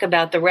talk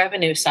about the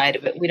revenue side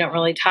of it. We don't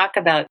really talk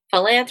about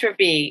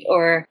philanthropy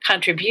or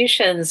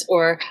contributions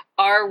or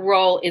our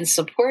role in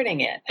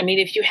supporting it. I mean,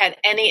 if you had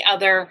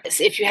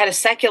a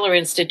secular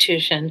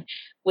institution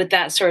with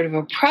that sort of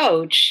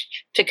approach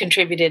to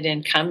contributed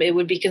income, it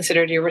would be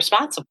considered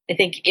irresponsible. I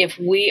think if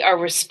we are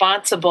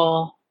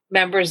responsible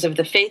members of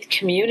the faith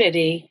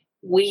community,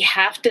 we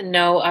have to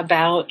know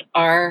about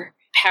our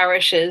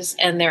parishes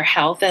and their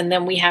health, and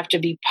then we have to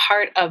be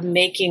part of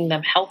making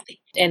them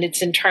healthy. And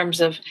it's in terms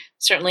of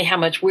certainly how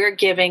much we're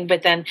giving,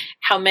 but then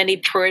how many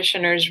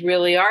parishioners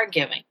really are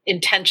giving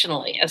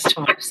intentionally, as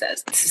Tomasz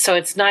says. So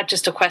it's not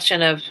just a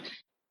question of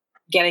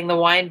getting the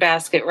wine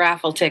basket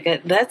raffle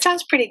ticket. That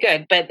sounds pretty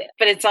good, but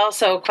it's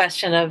also a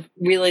question of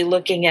really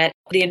looking at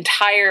the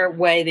entire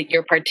way that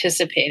you're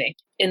participating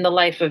in the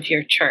life of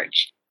your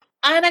church.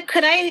 Anna,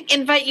 could I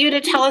invite you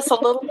to tell us a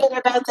little bit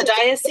about the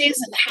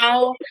diocese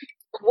and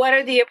what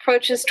are the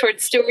approaches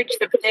towards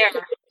stewardship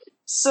there?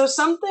 So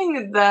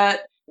something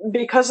that,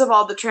 because of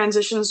all the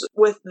transitions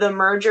with the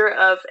merger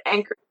of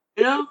Anchorage,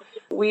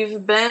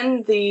 we've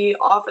been the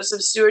Office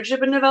of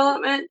Stewardship and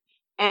Development,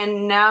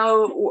 and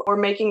now we're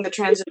making the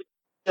transition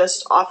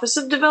just Office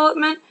of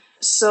Development.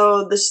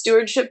 So the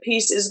stewardship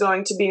piece is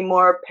going to be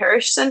more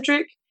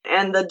parish-centric,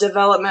 and the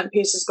development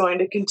piece is going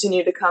to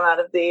continue to come out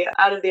of the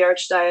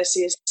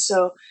Archdiocese.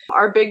 So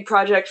our big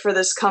project for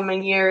this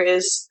coming year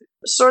is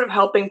sort of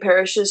helping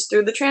parishes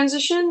through the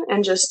transition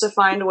and just to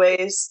find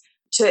ways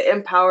to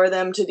empower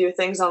them to do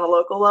things on a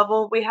local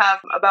level. We have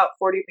about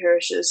 40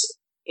 parishes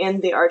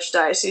in the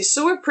Archdiocese,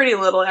 so we're pretty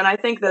little, and I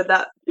think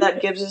that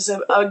gives us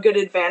a good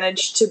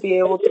advantage to be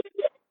able to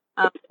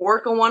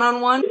work a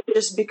one-on-one.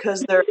 Just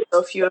because there are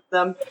so few of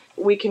them,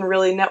 we can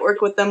really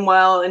network with them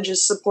well and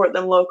just support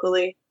them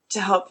locally to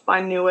help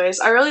find new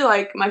ways. I really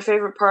my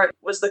favorite part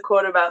was the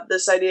quote about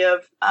this idea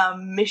of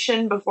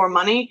mission before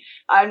money.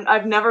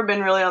 I've never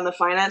been really on the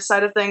finance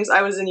side of things.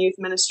 I was in youth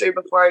ministry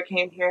before I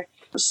came here.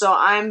 So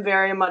I'm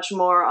very much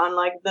more on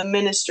the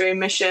ministry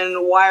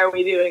mission, why are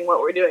we doing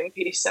what we're doing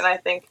piece. And I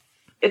think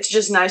it's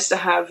just nice to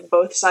have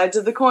both sides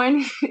of the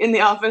coin in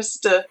the office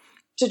to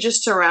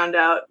round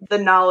out the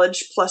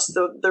knowledge plus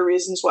the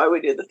reasons why we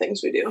do the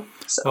things we do.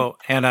 So. Well,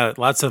 Anna,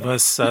 lots of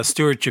us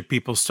stewardship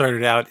people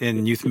started out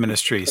in youth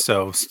ministry.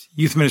 So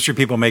youth ministry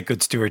people make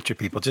good stewardship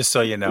people, just so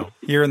you know.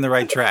 You're in the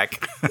right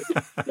track.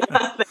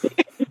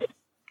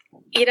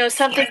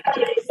 Something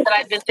that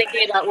I've been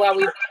thinking about while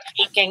we've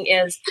been talking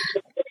is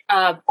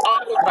all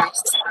of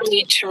us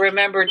need to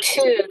remember,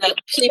 too, that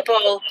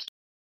people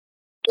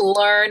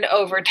learn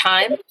over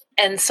time.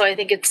 And so I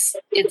think it's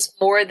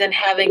more than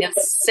having a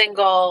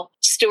single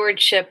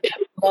stewardship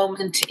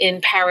moment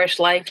in parish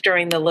life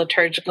during the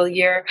liturgical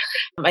year.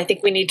 I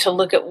think we need to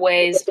look at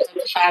ways of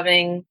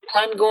having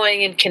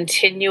ongoing and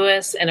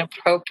continuous and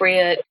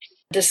appropriate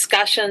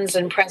discussions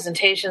and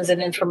presentations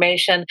and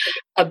information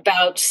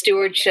about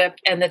stewardship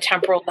and the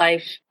temporal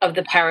life of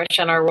the parish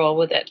and our role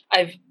with it.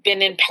 I've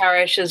been in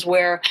parishes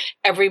where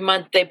every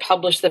month they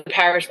publish the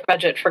parish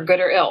budget for good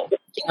or ill,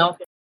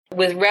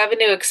 with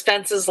revenue,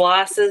 expenses,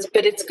 losses,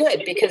 but it's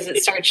good because it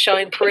starts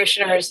showing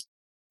parishioners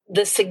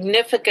the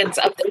significance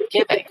of the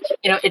giving.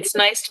 It's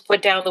nice to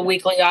put down the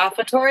weekly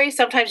offertory.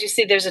 Sometimes you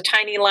see there's a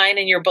tiny line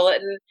in your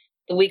bulletin,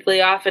 the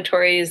weekly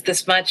offertory is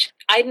this much.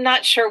 I'm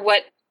not sure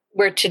what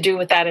we're to do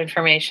with that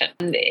information.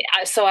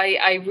 So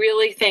I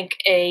really think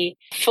a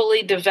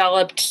fully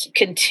developed,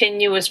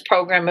 continuous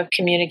program of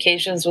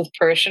communications with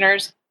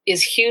parishioners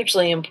is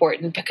hugely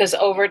important because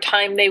over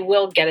time they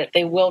will get it,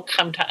 they will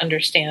come to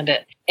understand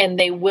it, and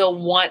they will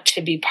want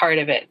to be part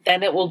of it.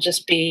 Then it will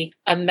just be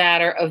a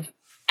matter of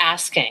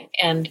asking.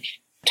 And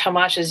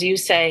Tomasz, as you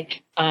say,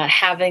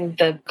 having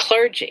the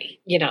clergy,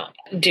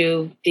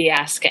 do the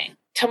asking.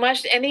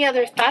 Tomasz, any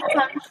other thoughts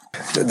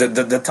on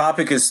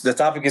the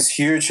topic is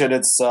huge, and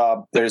it's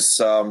there's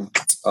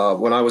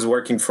when I was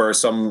working for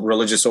some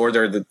religious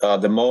order,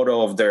 the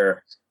motto of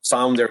their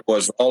founder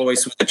was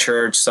always with the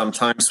church,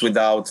 sometimes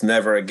without,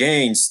 never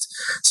against.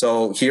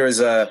 So here's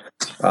a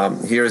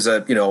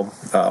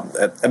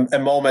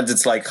moment.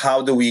 It's like,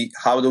 how do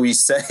we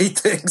say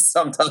things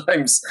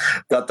sometimes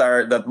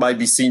that might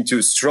be seen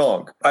too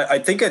strong? I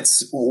think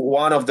it's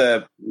one of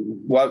the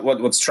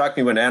what struck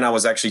me when Anna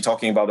was actually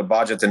talking about the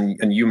budget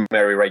and you,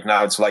 Mary, right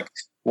now. It's like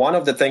one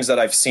of the things that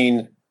I've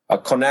seen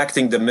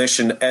connecting the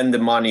mission and the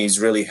money is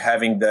really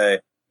having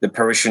the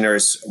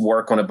parishioners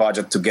work on a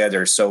budget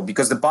together. So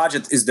because the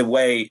budget is the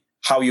way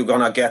how you're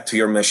going to get to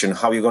your mission,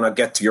 how you're going to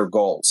get to your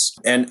goals.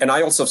 And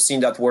I also have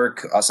seen that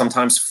work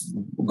sometimes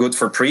good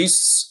for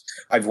priests.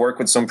 I've worked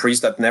with some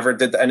priests that never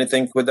did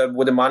anything with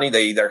the money.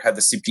 They either had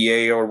the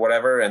CPA or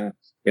whatever, and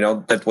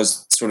that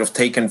was sort of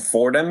taken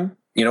for them,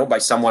 by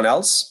someone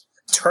else.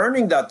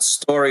 Turning that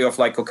story of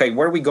okay,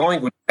 where are we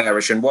going with the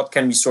parish and what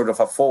can we sort of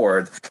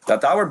afford,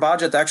 that our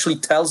budget actually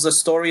tells the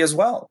story as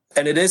well.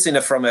 And it is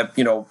from a,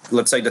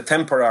 let's say the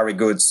temporary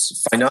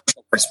goods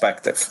financial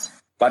perspective,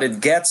 but it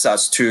gets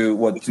us to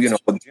what Jim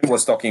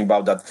was talking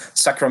about, that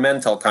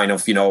sacramental kind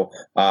of,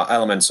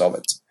 elements of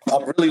it.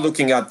 I'm really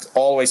looking at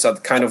always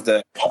at kind of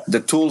the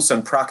tools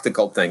and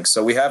practical things.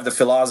 So we have the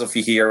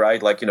philosophy here,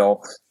 right? Like,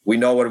 we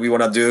know what we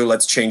want to do.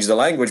 Let's change the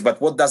language. But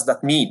what does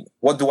that mean?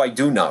 What do I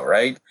do now,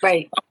 right?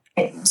 Right.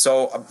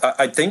 So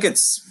I think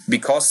it's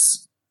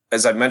because,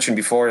 as I mentioned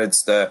before,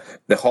 it's the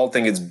whole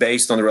thing is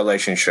based on the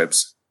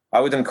relationships. I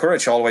would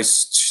encourage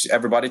always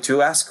everybody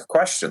to ask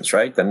questions,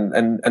 right?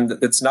 And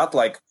it's not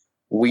like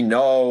we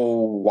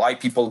know why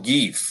people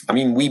give. I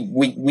mean,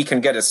 we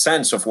can get a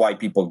sense of why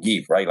people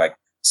give, right? Like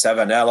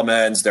 7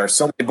 Elements. There are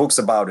so many books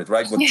about it,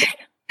 right?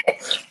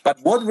 But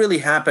what really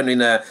happened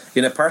in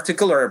a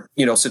particular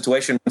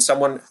situation when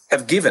someone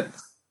have given?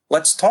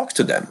 Let's talk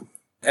to them.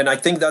 And I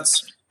think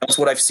that's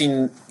what I've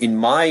seen in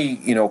my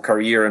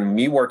career and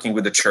me working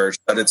with the church,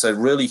 that it's a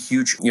really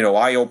huge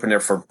eye opener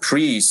for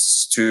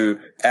priests to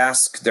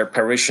ask their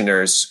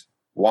parishioners,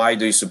 why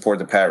do you support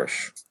the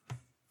parish?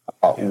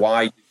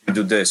 Why do you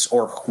do this?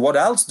 Or what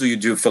else do you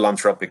do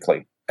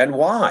philanthropically? And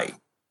why?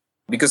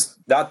 Because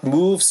that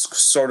moves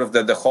sort of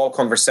the whole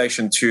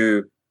conversation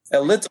to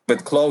a little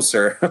bit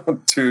closer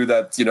to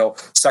that,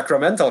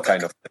 sacramental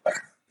kind of thing.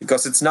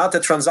 Because it's not a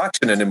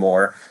transaction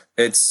anymore.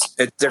 It's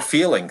their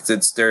feelings.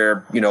 It's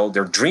their,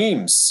 their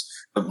dreams,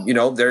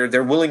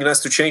 their willingness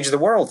to change the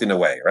world in a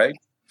way, right?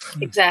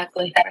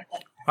 Exactly.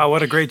 Wow,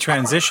 what a great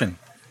transition.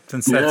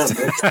 Since that's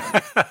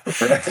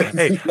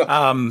hey,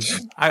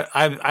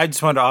 I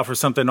just wanted to offer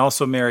something.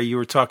 Also, Mary, you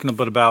were talking a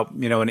bit about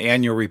an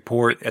annual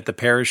report at the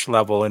parish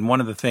level, and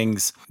one of the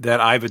things that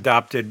I've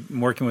adopted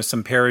working with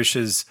some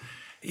parishes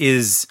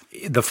is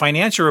the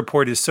financial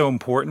report is so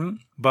important.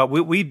 But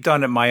we've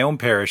done at my own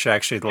parish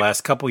actually the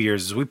last couple of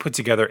years is we put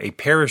together a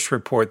parish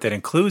report that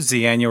includes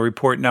the annual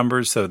report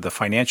numbers, so the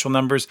financial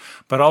numbers,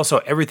 but also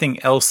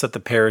everything else that the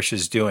parish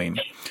is doing.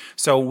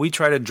 So we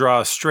try to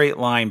draw a straight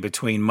line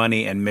between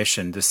money and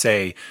mission to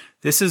say,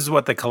 this is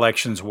what the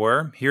collections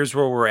were. Here's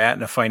where we're at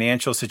in a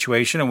financial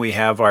situation. And we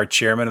have our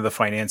chairman of the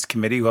finance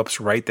committee who helps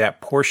write that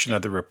portion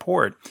of the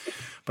report.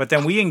 But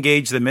then we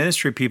engage the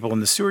ministry people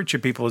and the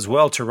stewardship people as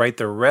well to write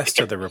the rest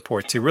of the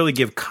report, to really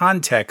give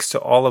context to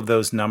all of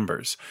those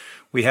numbers.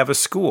 We have a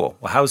school.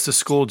 Well, how's the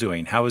school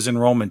doing? How is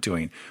enrollment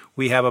doing?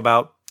 We have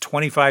about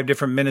 25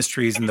 different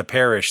ministries in the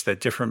parish that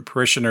different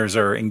parishioners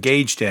are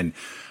engaged in.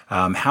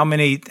 How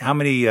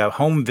many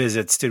home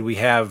visits did we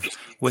have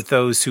with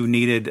those who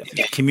needed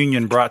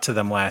communion brought to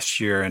them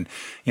last year? And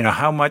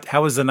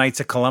how is the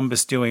Knights of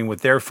Columbus doing with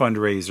their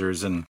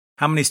fundraisers? And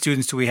how many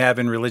students do we have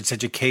in religious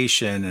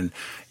education? And,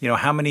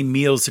 how many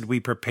meals did we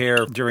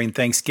prepare during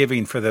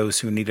Thanksgiving for those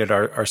who needed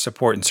our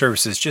support and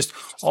services? Just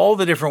all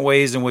the different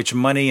ways in which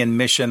money and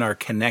mission are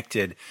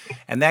connected.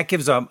 And that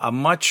gives a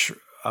much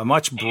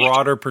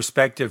broader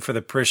perspective for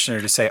the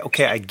parishioner to say,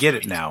 okay, I get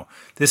it now.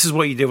 This is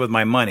what you did with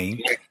my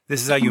money.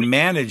 This is how you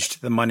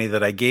managed the money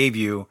that I gave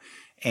you.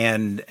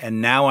 And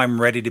now I'm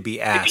ready to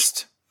be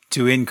asked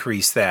to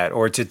increase that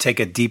or to take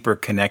a deeper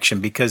connection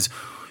because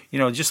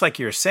just like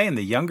you're saying,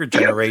 the younger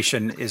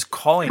generation is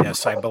calling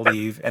us, I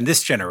believe, and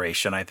this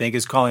generation, I think,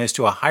 is calling us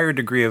to a higher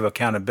degree of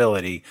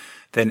accountability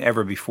than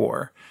ever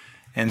before.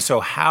 And so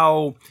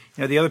how,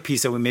 the other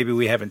piece that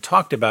we haven't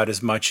talked about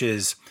as much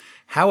is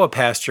how a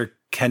pastor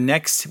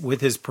connects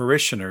with his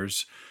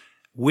parishioners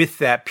with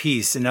that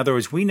piece. In other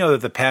words, we know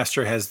that the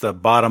pastor has the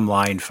bottom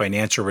line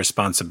financial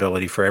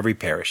responsibility for every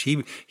parish.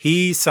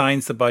 He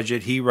signs the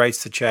budget, he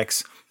writes the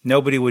checks.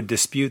 Nobody would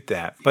dispute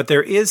that. But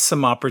there is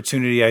some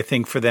opportunity, I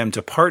think, for them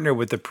to partner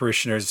with the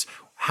parishioners.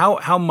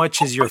 How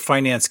much is your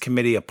finance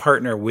committee a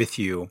partner with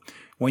you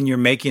when you're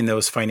making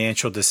those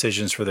financial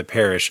decisions for the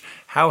parish?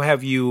 How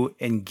have you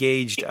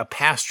engaged a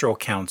pastoral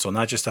council,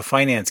 not just a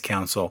finance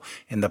council,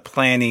 in the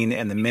planning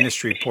and the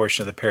ministry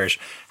portion of the parish?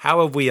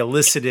 How have we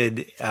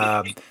elicited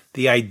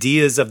the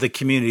ideas of the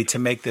community to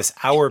make this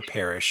our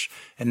parish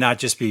and not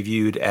just be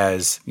viewed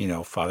as,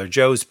 Father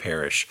Joe's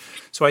parish?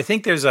 So I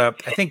think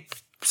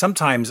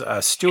sometimes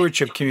a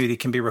stewardship community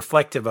can be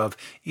reflective of,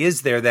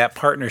 is there that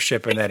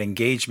partnership and that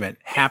engagement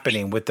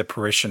happening with the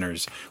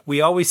parishioners? We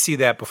always see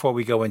that before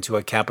we go into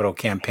a capital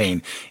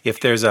campaign.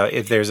 If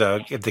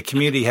the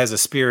community has a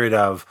spirit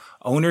of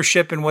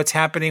ownership in what's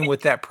happening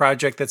with that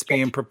project that's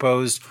being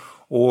proposed,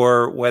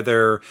 or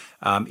whether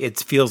it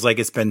feels like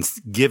it's been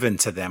given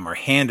to them or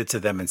handed to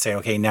them and saying,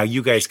 okay, now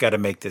you guys got to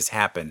make this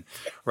happen,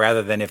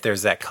 rather than if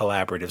there's that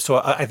collaborative. So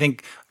I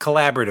think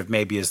collaborative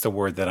maybe is the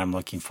word that I'm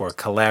looking for,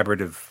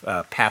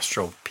 collaborative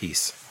pastoral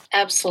piece.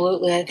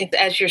 Absolutely. I think,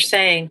 as you're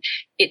saying,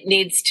 it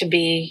needs to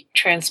be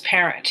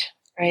transparent,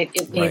 right?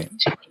 It needs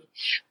to be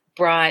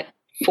brought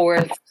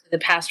forth to the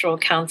pastoral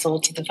council,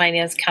 to the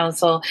finance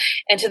council,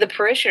 and to the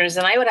parishioners.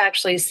 And I would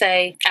actually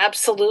say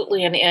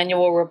absolutely an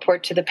annual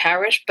report to the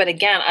parish. But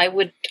again, I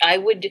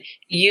would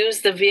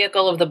use the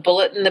vehicle of the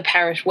bulletin, the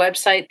parish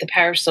website, the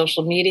parish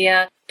social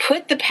media.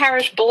 Put the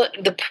parish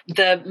bulletin,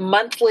 the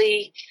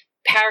monthly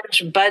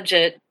parish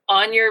budget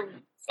on your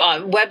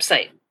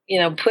website.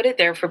 Put it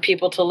there for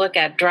people to look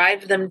at,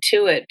 drive them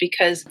to it,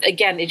 because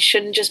again, it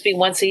shouldn't just be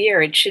once a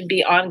year. It should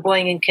be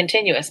ongoing and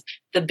continuous.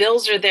 The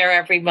bills are there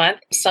every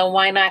month. So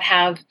why not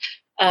have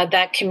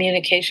that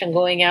communication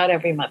going out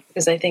every month?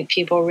 Because I think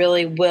people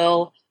really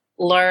will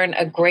learn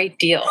a great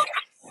deal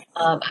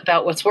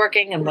about what's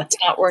working and what's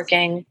not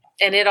working.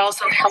 And it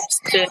also helps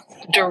to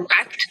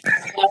direct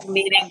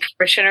meeting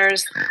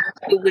parishioners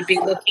who would be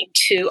looking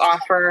to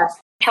offer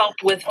help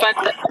with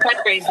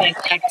fundraising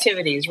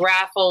activities,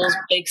 raffles,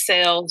 bake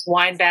sales,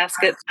 wine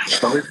baskets.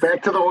 Always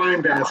back to the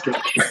wine basket.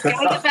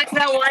 Gotta get back to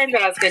that wine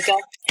basket,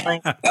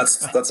 definitely.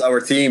 That's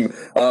our theme.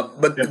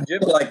 But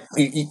Jim, like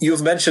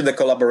you've mentioned the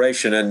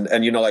collaboration,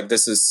 and you know, like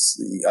this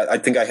is, I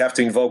think I have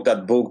to invoke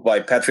that book by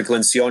Patrick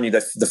Lencioni,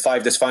 the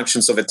 5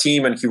 Dysfunctions of a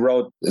Team, and he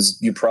wrote, as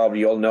you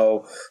probably all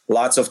know,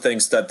 lots of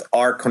things that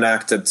are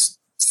connected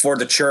for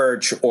the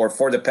church or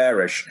for the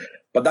parish.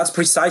 But that's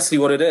precisely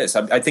what it is.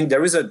 I think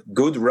there is a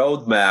good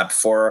roadmap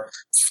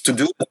to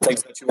do the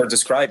things that you were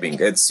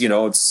describing. It's, you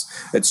know,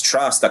 it's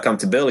trust,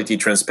 accountability,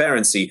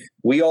 transparency.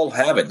 We all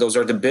have it. Those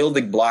are the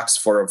building blocks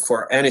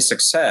for any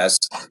success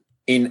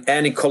in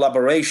any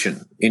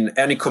collaboration, in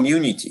any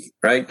community,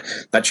 right?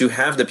 That you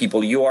have the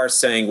people, you are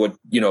saying what,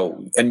 you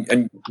know,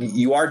 and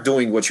you are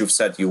doing what you've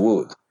said you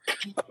would.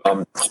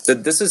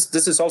 This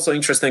is also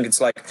interesting.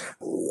 It's like,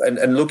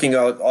 and looking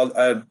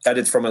at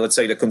it from, let's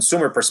say, the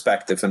consumer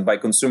perspective, and by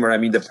consumer I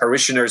mean the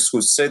parishioners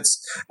who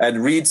sits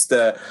and reads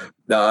the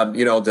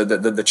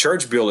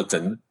church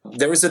bulletin.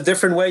 There is a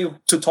different way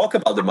to talk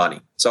about the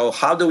money. So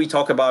how do we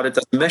talk about it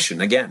as a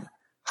mission? Again,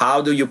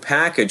 how do you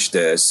package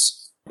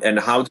this, and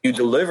how do you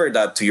deliver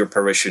that to your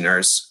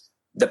parishioners?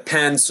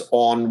 Depends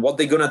on what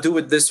they're going to do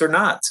with this or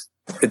not.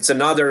 It's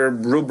another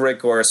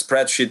rubric or a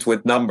spreadsheet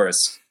with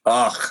numbers.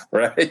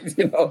 Right.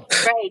 You know,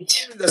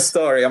 right. The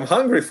story. I'm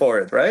hungry for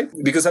it, right?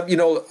 Because, you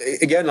know,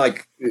 again,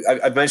 like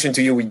I've mentioned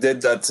to you, we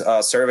did that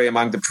survey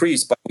among the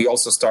priests, but we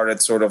also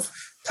started sort of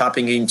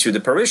tapping into the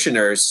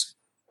parishioners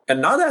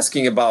and not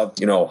asking about,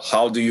 you know,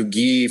 how do you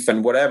give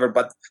and whatever,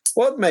 but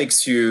what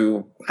makes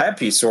you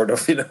happy, sort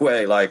of, in a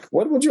way, like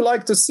what would you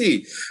like to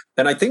see?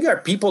 And I think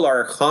our people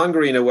are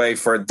hungry in a way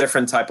for a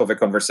different type of a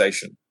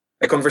conversation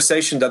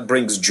that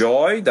brings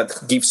joy,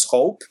 that gives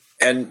hope,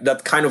 and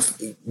that kind of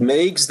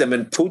makes them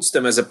and puts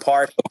them as a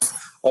part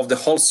of the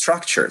whole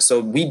structure. So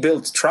we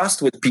build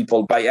trust with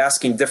people by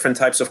asking different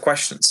types of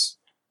questions,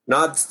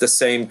 not the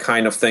same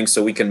kind of thing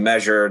so we can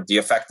measure the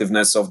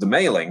effectiveness of the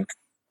mailing,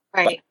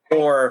 right? But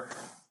more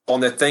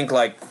on the think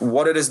like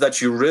what it is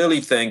that you really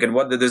think and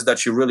what it is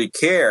that you really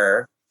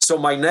care. So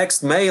my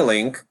next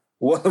mailing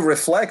will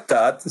reflect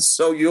that,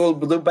 so you'll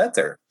do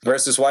better.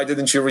 Versus why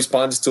didn't you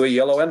respond to a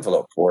yellow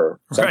envelope or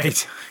something?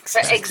 Right.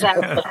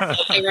 Exactly.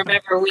 I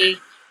remember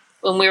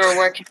when we were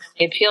working on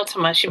the appeal,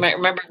 Tomasz, you might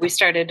remember we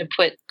started to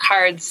put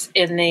cards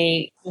in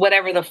the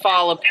whatever the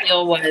fall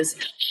appeal was.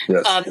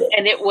 Yes.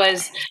 And it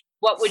was,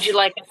 what would you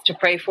like us to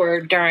pray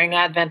for during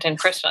Advent and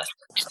Christmas?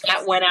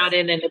 That went out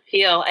in an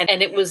appeal,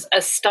 and it was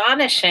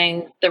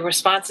astonishing the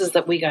responses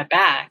that we got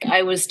back.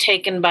 I was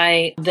taken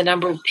by the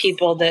number of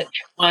people that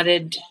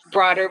wanted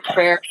broader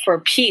prayer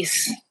for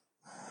peace.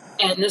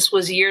 And this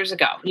was years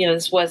ago. You know,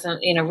 this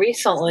wasn't, you know,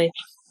 recently.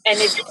 And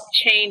it did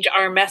change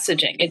our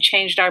messaging. It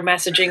changed our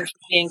messaging from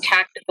being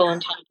tactical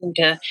and talking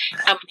to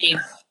how many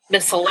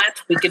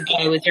missalettes we could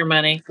buy with your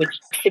money, which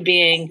to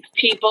being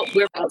people,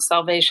 we're about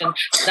salvation.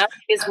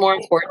 Nothing is more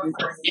important.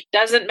 It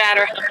doesn't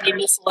matter how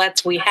many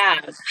missalettes we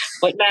have.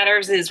 What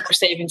matters is we're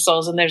saving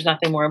souls, and there's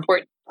nothing more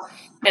important.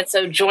 And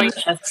so join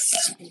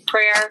us in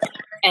prayer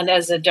and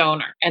as a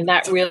donor. And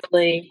that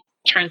really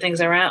turn things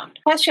around.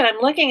 Question, I'm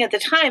looking at the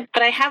time,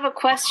 but I have a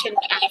question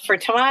for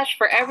Tomasz,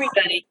 for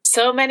everybody.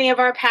 So many of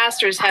our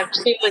pastors have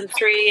 2 and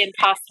 3 and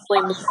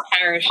possibly more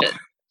parishes.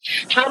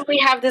 How do we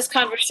have this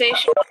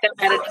conversation with them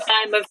at a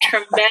time of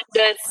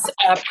tremendous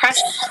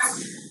pressure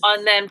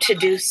on them to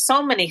do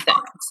so many things?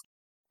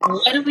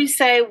 What do we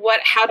say?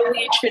 How do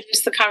we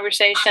introduce the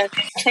conversation?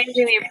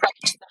 Changing the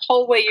approach, the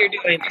whole way you're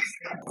doing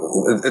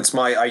it. It's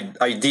my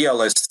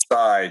idealist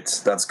side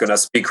that's going to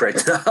speak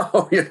right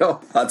now. You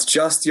know,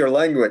 adjust your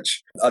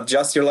language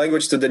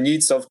to the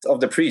needs of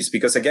the priest.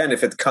 Because again,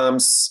 if it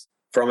comes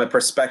from a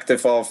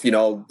perspective of, you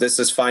know, this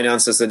is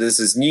finances and this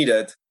is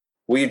needed,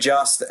 we're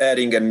just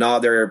adding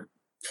another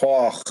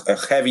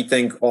a heavy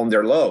thing on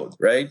their load,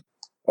 right?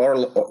 Or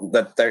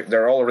that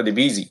they're already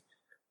busy.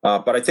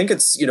 But I think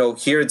it's, you know,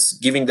 here it's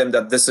giving them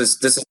that this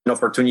is an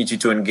opportunity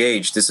to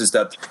engage. This is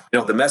that, you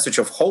know, the message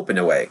of hope in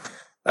a way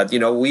that, you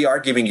know, we are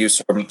giving you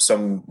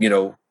some you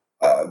know,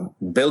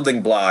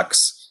 building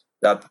blocks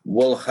that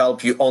will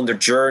help you on the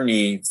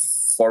journey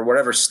for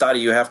whatever study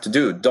you have to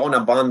do. Don't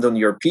abandon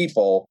your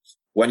people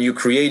when you're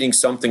creating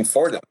something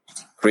for them,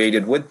 create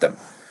it with them.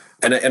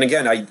 And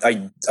again,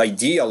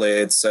 ideally,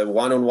 it's a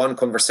one-on-one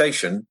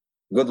conversation.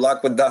 Good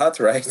luck with that,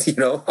 right? You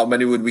know, how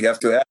many would we have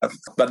to have?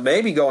 But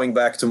maybe going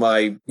back to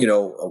my, you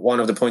know,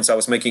 one of the points I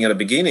was making at the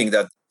beginning,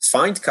 that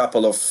find a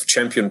couple of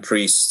champion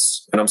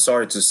priests, and I'm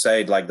sorry to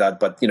say it like that,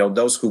 but, you know,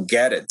 those who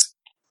get it.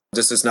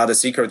 This is not a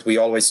secret. We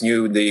always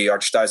knew the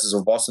Archdiocese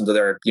of Boston that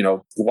there, you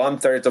know,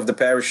 1/3 of the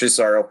parishes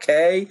are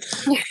okay.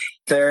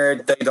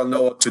 1/3, they don't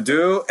know what to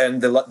do.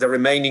 And the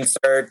remaining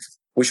 1/3,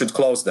 we should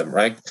close them,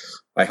 right?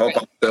 I hope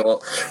I'm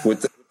still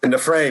in the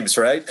frames,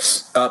 right?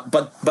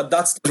 But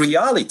that's the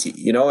reality,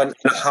 you know. And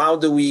how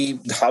do we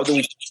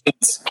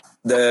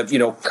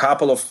the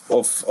couple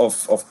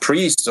of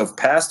priests, of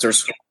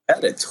pastors who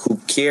at it, who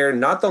care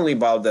not only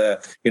about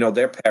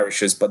their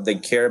parishes, but they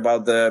care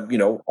about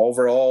the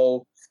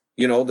overall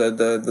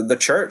the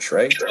church,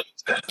 right?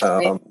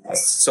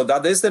 So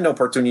that is an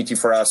opportunity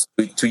for us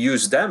to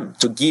use them,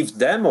 to give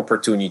them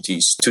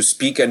opportunities to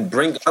speak and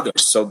bring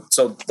others. So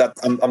that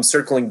I'm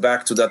circling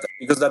back to that,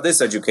 because that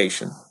is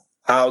education.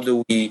 How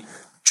do we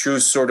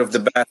choose sort of the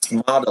best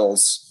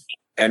models,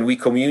 and we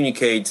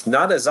communicate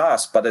not as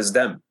us but as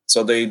them?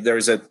 So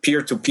there's a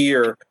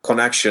peer-to-peer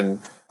connection,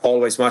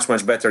 always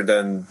much better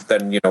than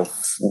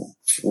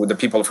with the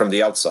people from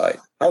the outside.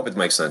 I hope it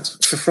makes sense.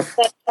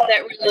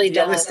 That really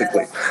does.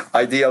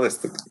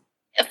 Idealistically.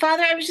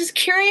 Father, I was just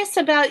curious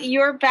about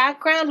your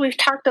background. We've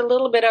talked a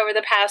little bit over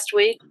the past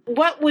week.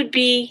 What would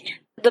be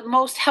the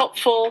most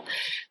helpful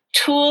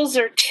tools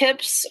or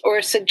tips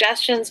or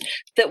suggestions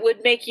that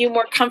would make you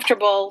more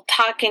comfortable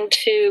talking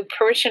to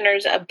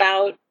parishioners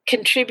about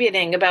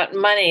contributing, about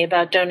money,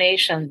 about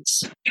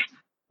donations?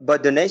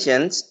 About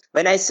donations,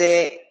 when I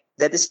say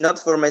that is not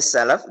for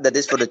myself, that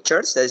is for the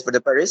church, that is for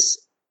the parish,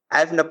 I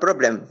have no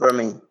problem for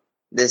me.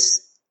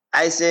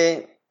 I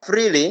say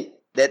freely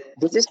that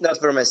this is not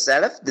for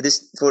myself, that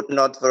is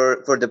not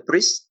for the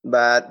priest,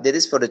 but that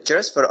is for the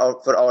church, for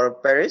our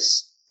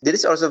parish. This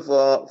is also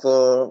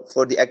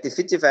for the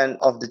activity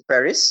of the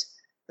parish.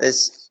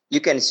 As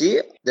you can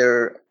see,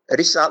 the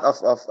result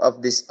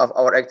of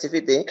our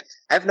activity.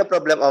 I have no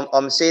problem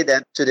on say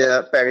that to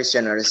the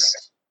parishioners.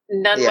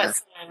 None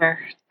whatsoever.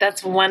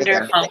 That's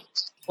wonderful. Yeah.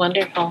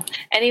 Wonderful.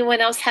 Anyone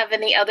else have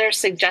any other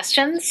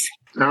suggestions?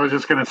 I was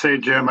just going to say,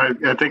 Jim, I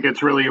think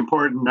it's really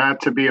important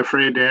not to be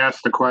afraid to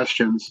ask the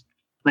questions.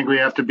 I think we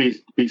have to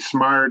be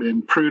smart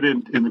and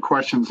prudent in the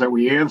questions that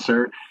we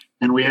answer,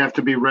 and we have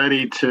to be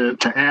ready to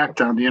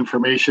act on the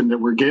information that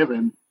we're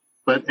given.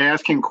 But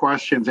asking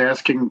questions,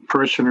 asking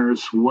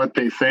parishioners what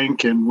they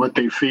think and what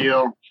they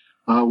feel,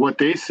 what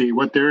they see,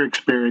 what they're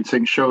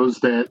experiencing, shows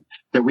that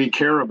we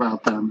care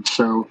about them.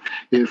 So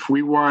if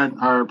we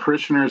want our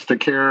parishioners to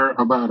care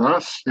about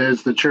us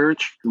as the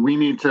church, we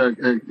need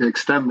to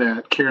extend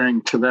that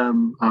caring to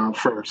them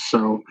first.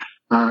 So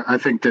I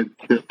think that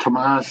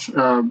Tomas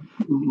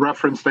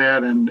referenced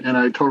that, and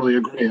I totally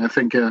agree. I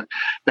think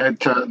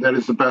that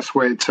is the best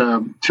way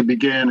to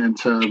begin and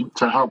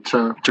to help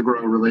to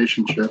grow a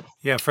relationship.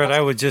 Yeah, Fred, I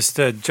would just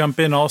jump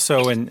in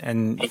also,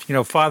 and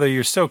Father,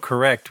 you're so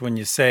correct when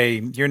you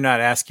say you're not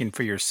asking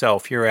for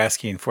yourself, you're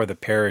asking for the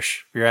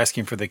parish, you're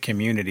asking for the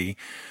community.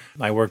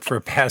 I worked for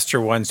a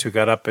pastor once who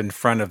got up in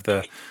front of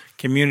the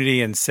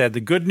community and said, the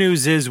good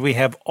news is we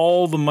have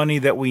all the money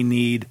that we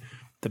need.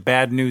 The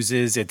bad news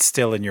is it's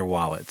still in your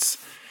wallets.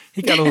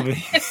 He got a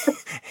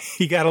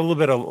little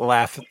bit of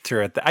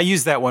laughter at that. I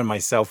used that one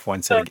myself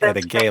once at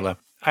a gala.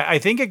 I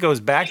think it goes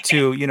back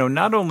to,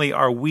 not only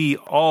are we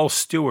all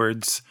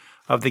stewards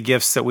of the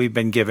gifts that we've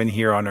been given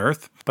here on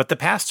earth, but the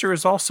pastor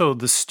is also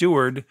the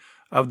steward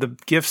of the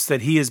gifts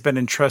that he has been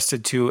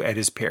entrusted to at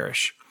his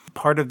parish.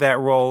 Part of that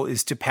role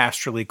is to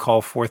pastorally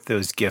call forth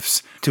those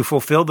gifts to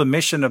fulfill the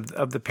mission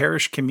of the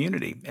parish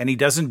community. And he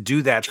doesn't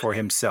do that for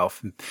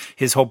himself.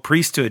 His whole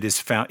priesthood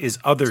is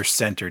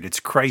other-centered. It's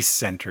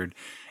Christ-centered.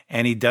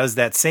 And he does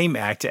that same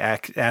act to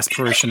ask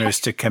parishioners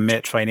to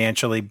commit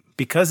financially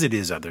because it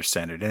is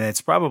other-centered. And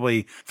it's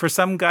probably, for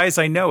some guys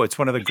I know, it's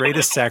one of the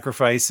greatest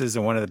sacrifices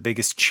and one of the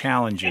biggest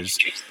challenges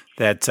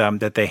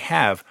that they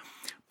have.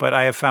 But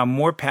I have found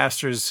more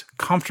pastors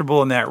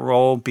comfortable in that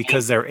role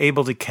because they're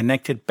able to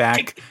connect it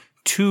back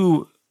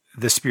to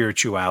the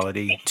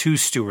spirituality, to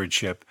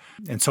stewardship.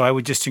 And so I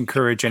would just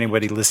encourage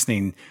anybody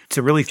listening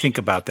to really think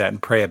about that and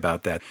pray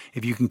about that.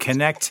 If you can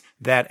connect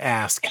that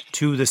ask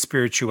to the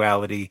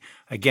spirituality,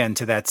 again,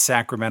 to that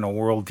sacramental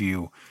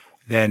worldview,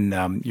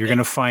 then you're going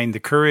to find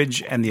the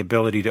courage and the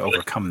ability to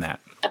overcome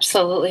that.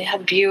 Absolutely. How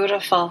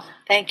beautiful.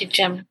 Thank you,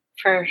 Jim,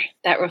 for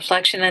that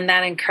reflection and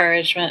that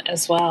encouragement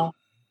as well.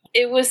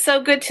 It was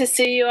so good to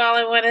see you all.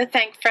 I want to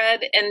thank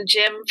Fred and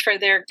Jim for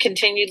their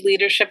continued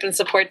leadership and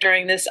support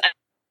during this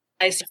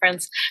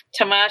conference.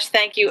 Tomas,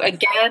 thank you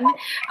again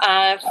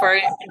for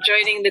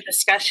joining the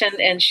discussion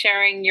and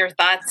sharing your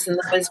thoughts and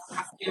the wisdom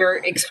you're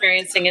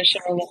experiencing and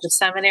sharing at the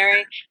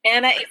seminary.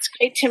 Anna, it's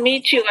great to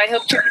meet you. I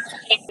hope to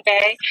meet you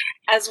today,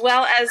 as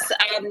well as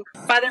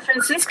Father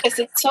Franciscus.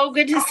 It's so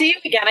good to see you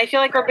again. I feel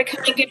like we're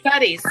becoming good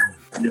buddies.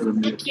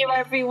 Thank you,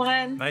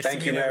 everyone. Nice to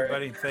meet you,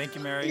 everybody. Thank you,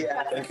 Mary.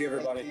 Yeah, thank you,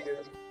 everybody.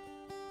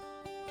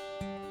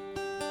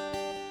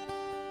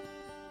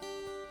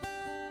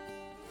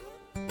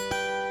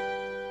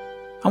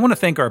 I want to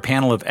thank our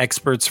panel of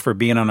experts for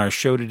being on our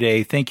show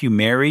today. Thank you,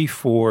 Mary,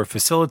 for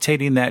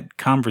facilitating that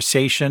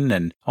conversation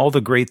and all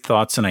the great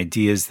thoughts and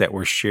ideas that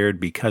were shared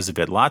because of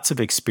it. Lots of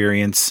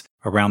experience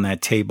around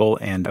that table,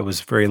 and I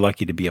was very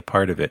lucky to be a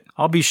part of it.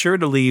 I'll be sure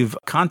to leave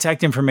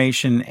contact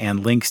information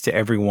and links to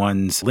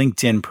everyone's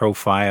LinkedIn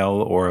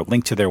profile or a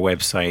link to their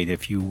website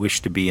if you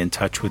wish to be in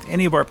touch with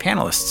any of our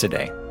panelists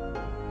today.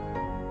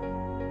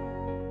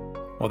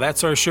 Well,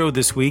 that's our show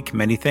this week.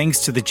 Many thanks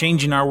to the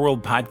Changing Our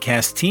World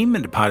podcast team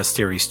and to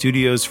Podastery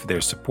Studios for their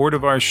support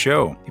of our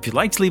show. If you'd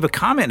like to leave a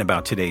comment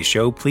about today's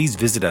show, please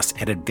visit us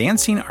at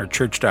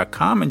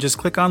advancingourchurch.com and just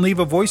click on Leave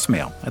a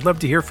Voicemail. I'd love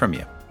to hear from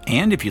you.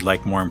 And if you'd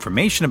like more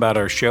information about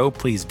our show,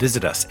 please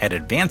visit us at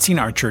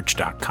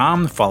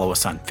advancingourchurch.com. Follow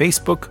us on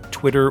Facebook,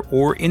 Twitter,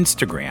 or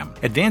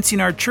Instagram. Advancing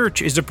Our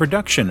Church is a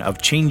production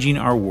of Changing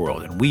Our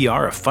World, and we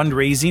are a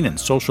fundraising and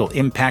social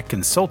impact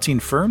consulting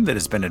firm that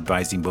has been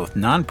advising both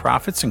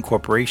nonprofits and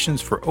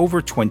corporations for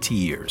over 20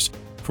 years.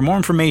 For more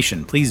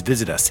information, please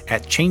visit us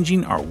at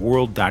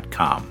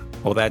changingourworld.com.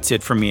 Well, that's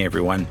it from me,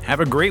 everyone.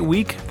 Have a great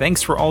week.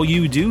 Thanks for all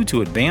you do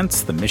to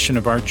advance the mission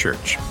of our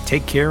church.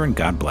 Take care and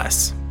God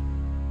bless.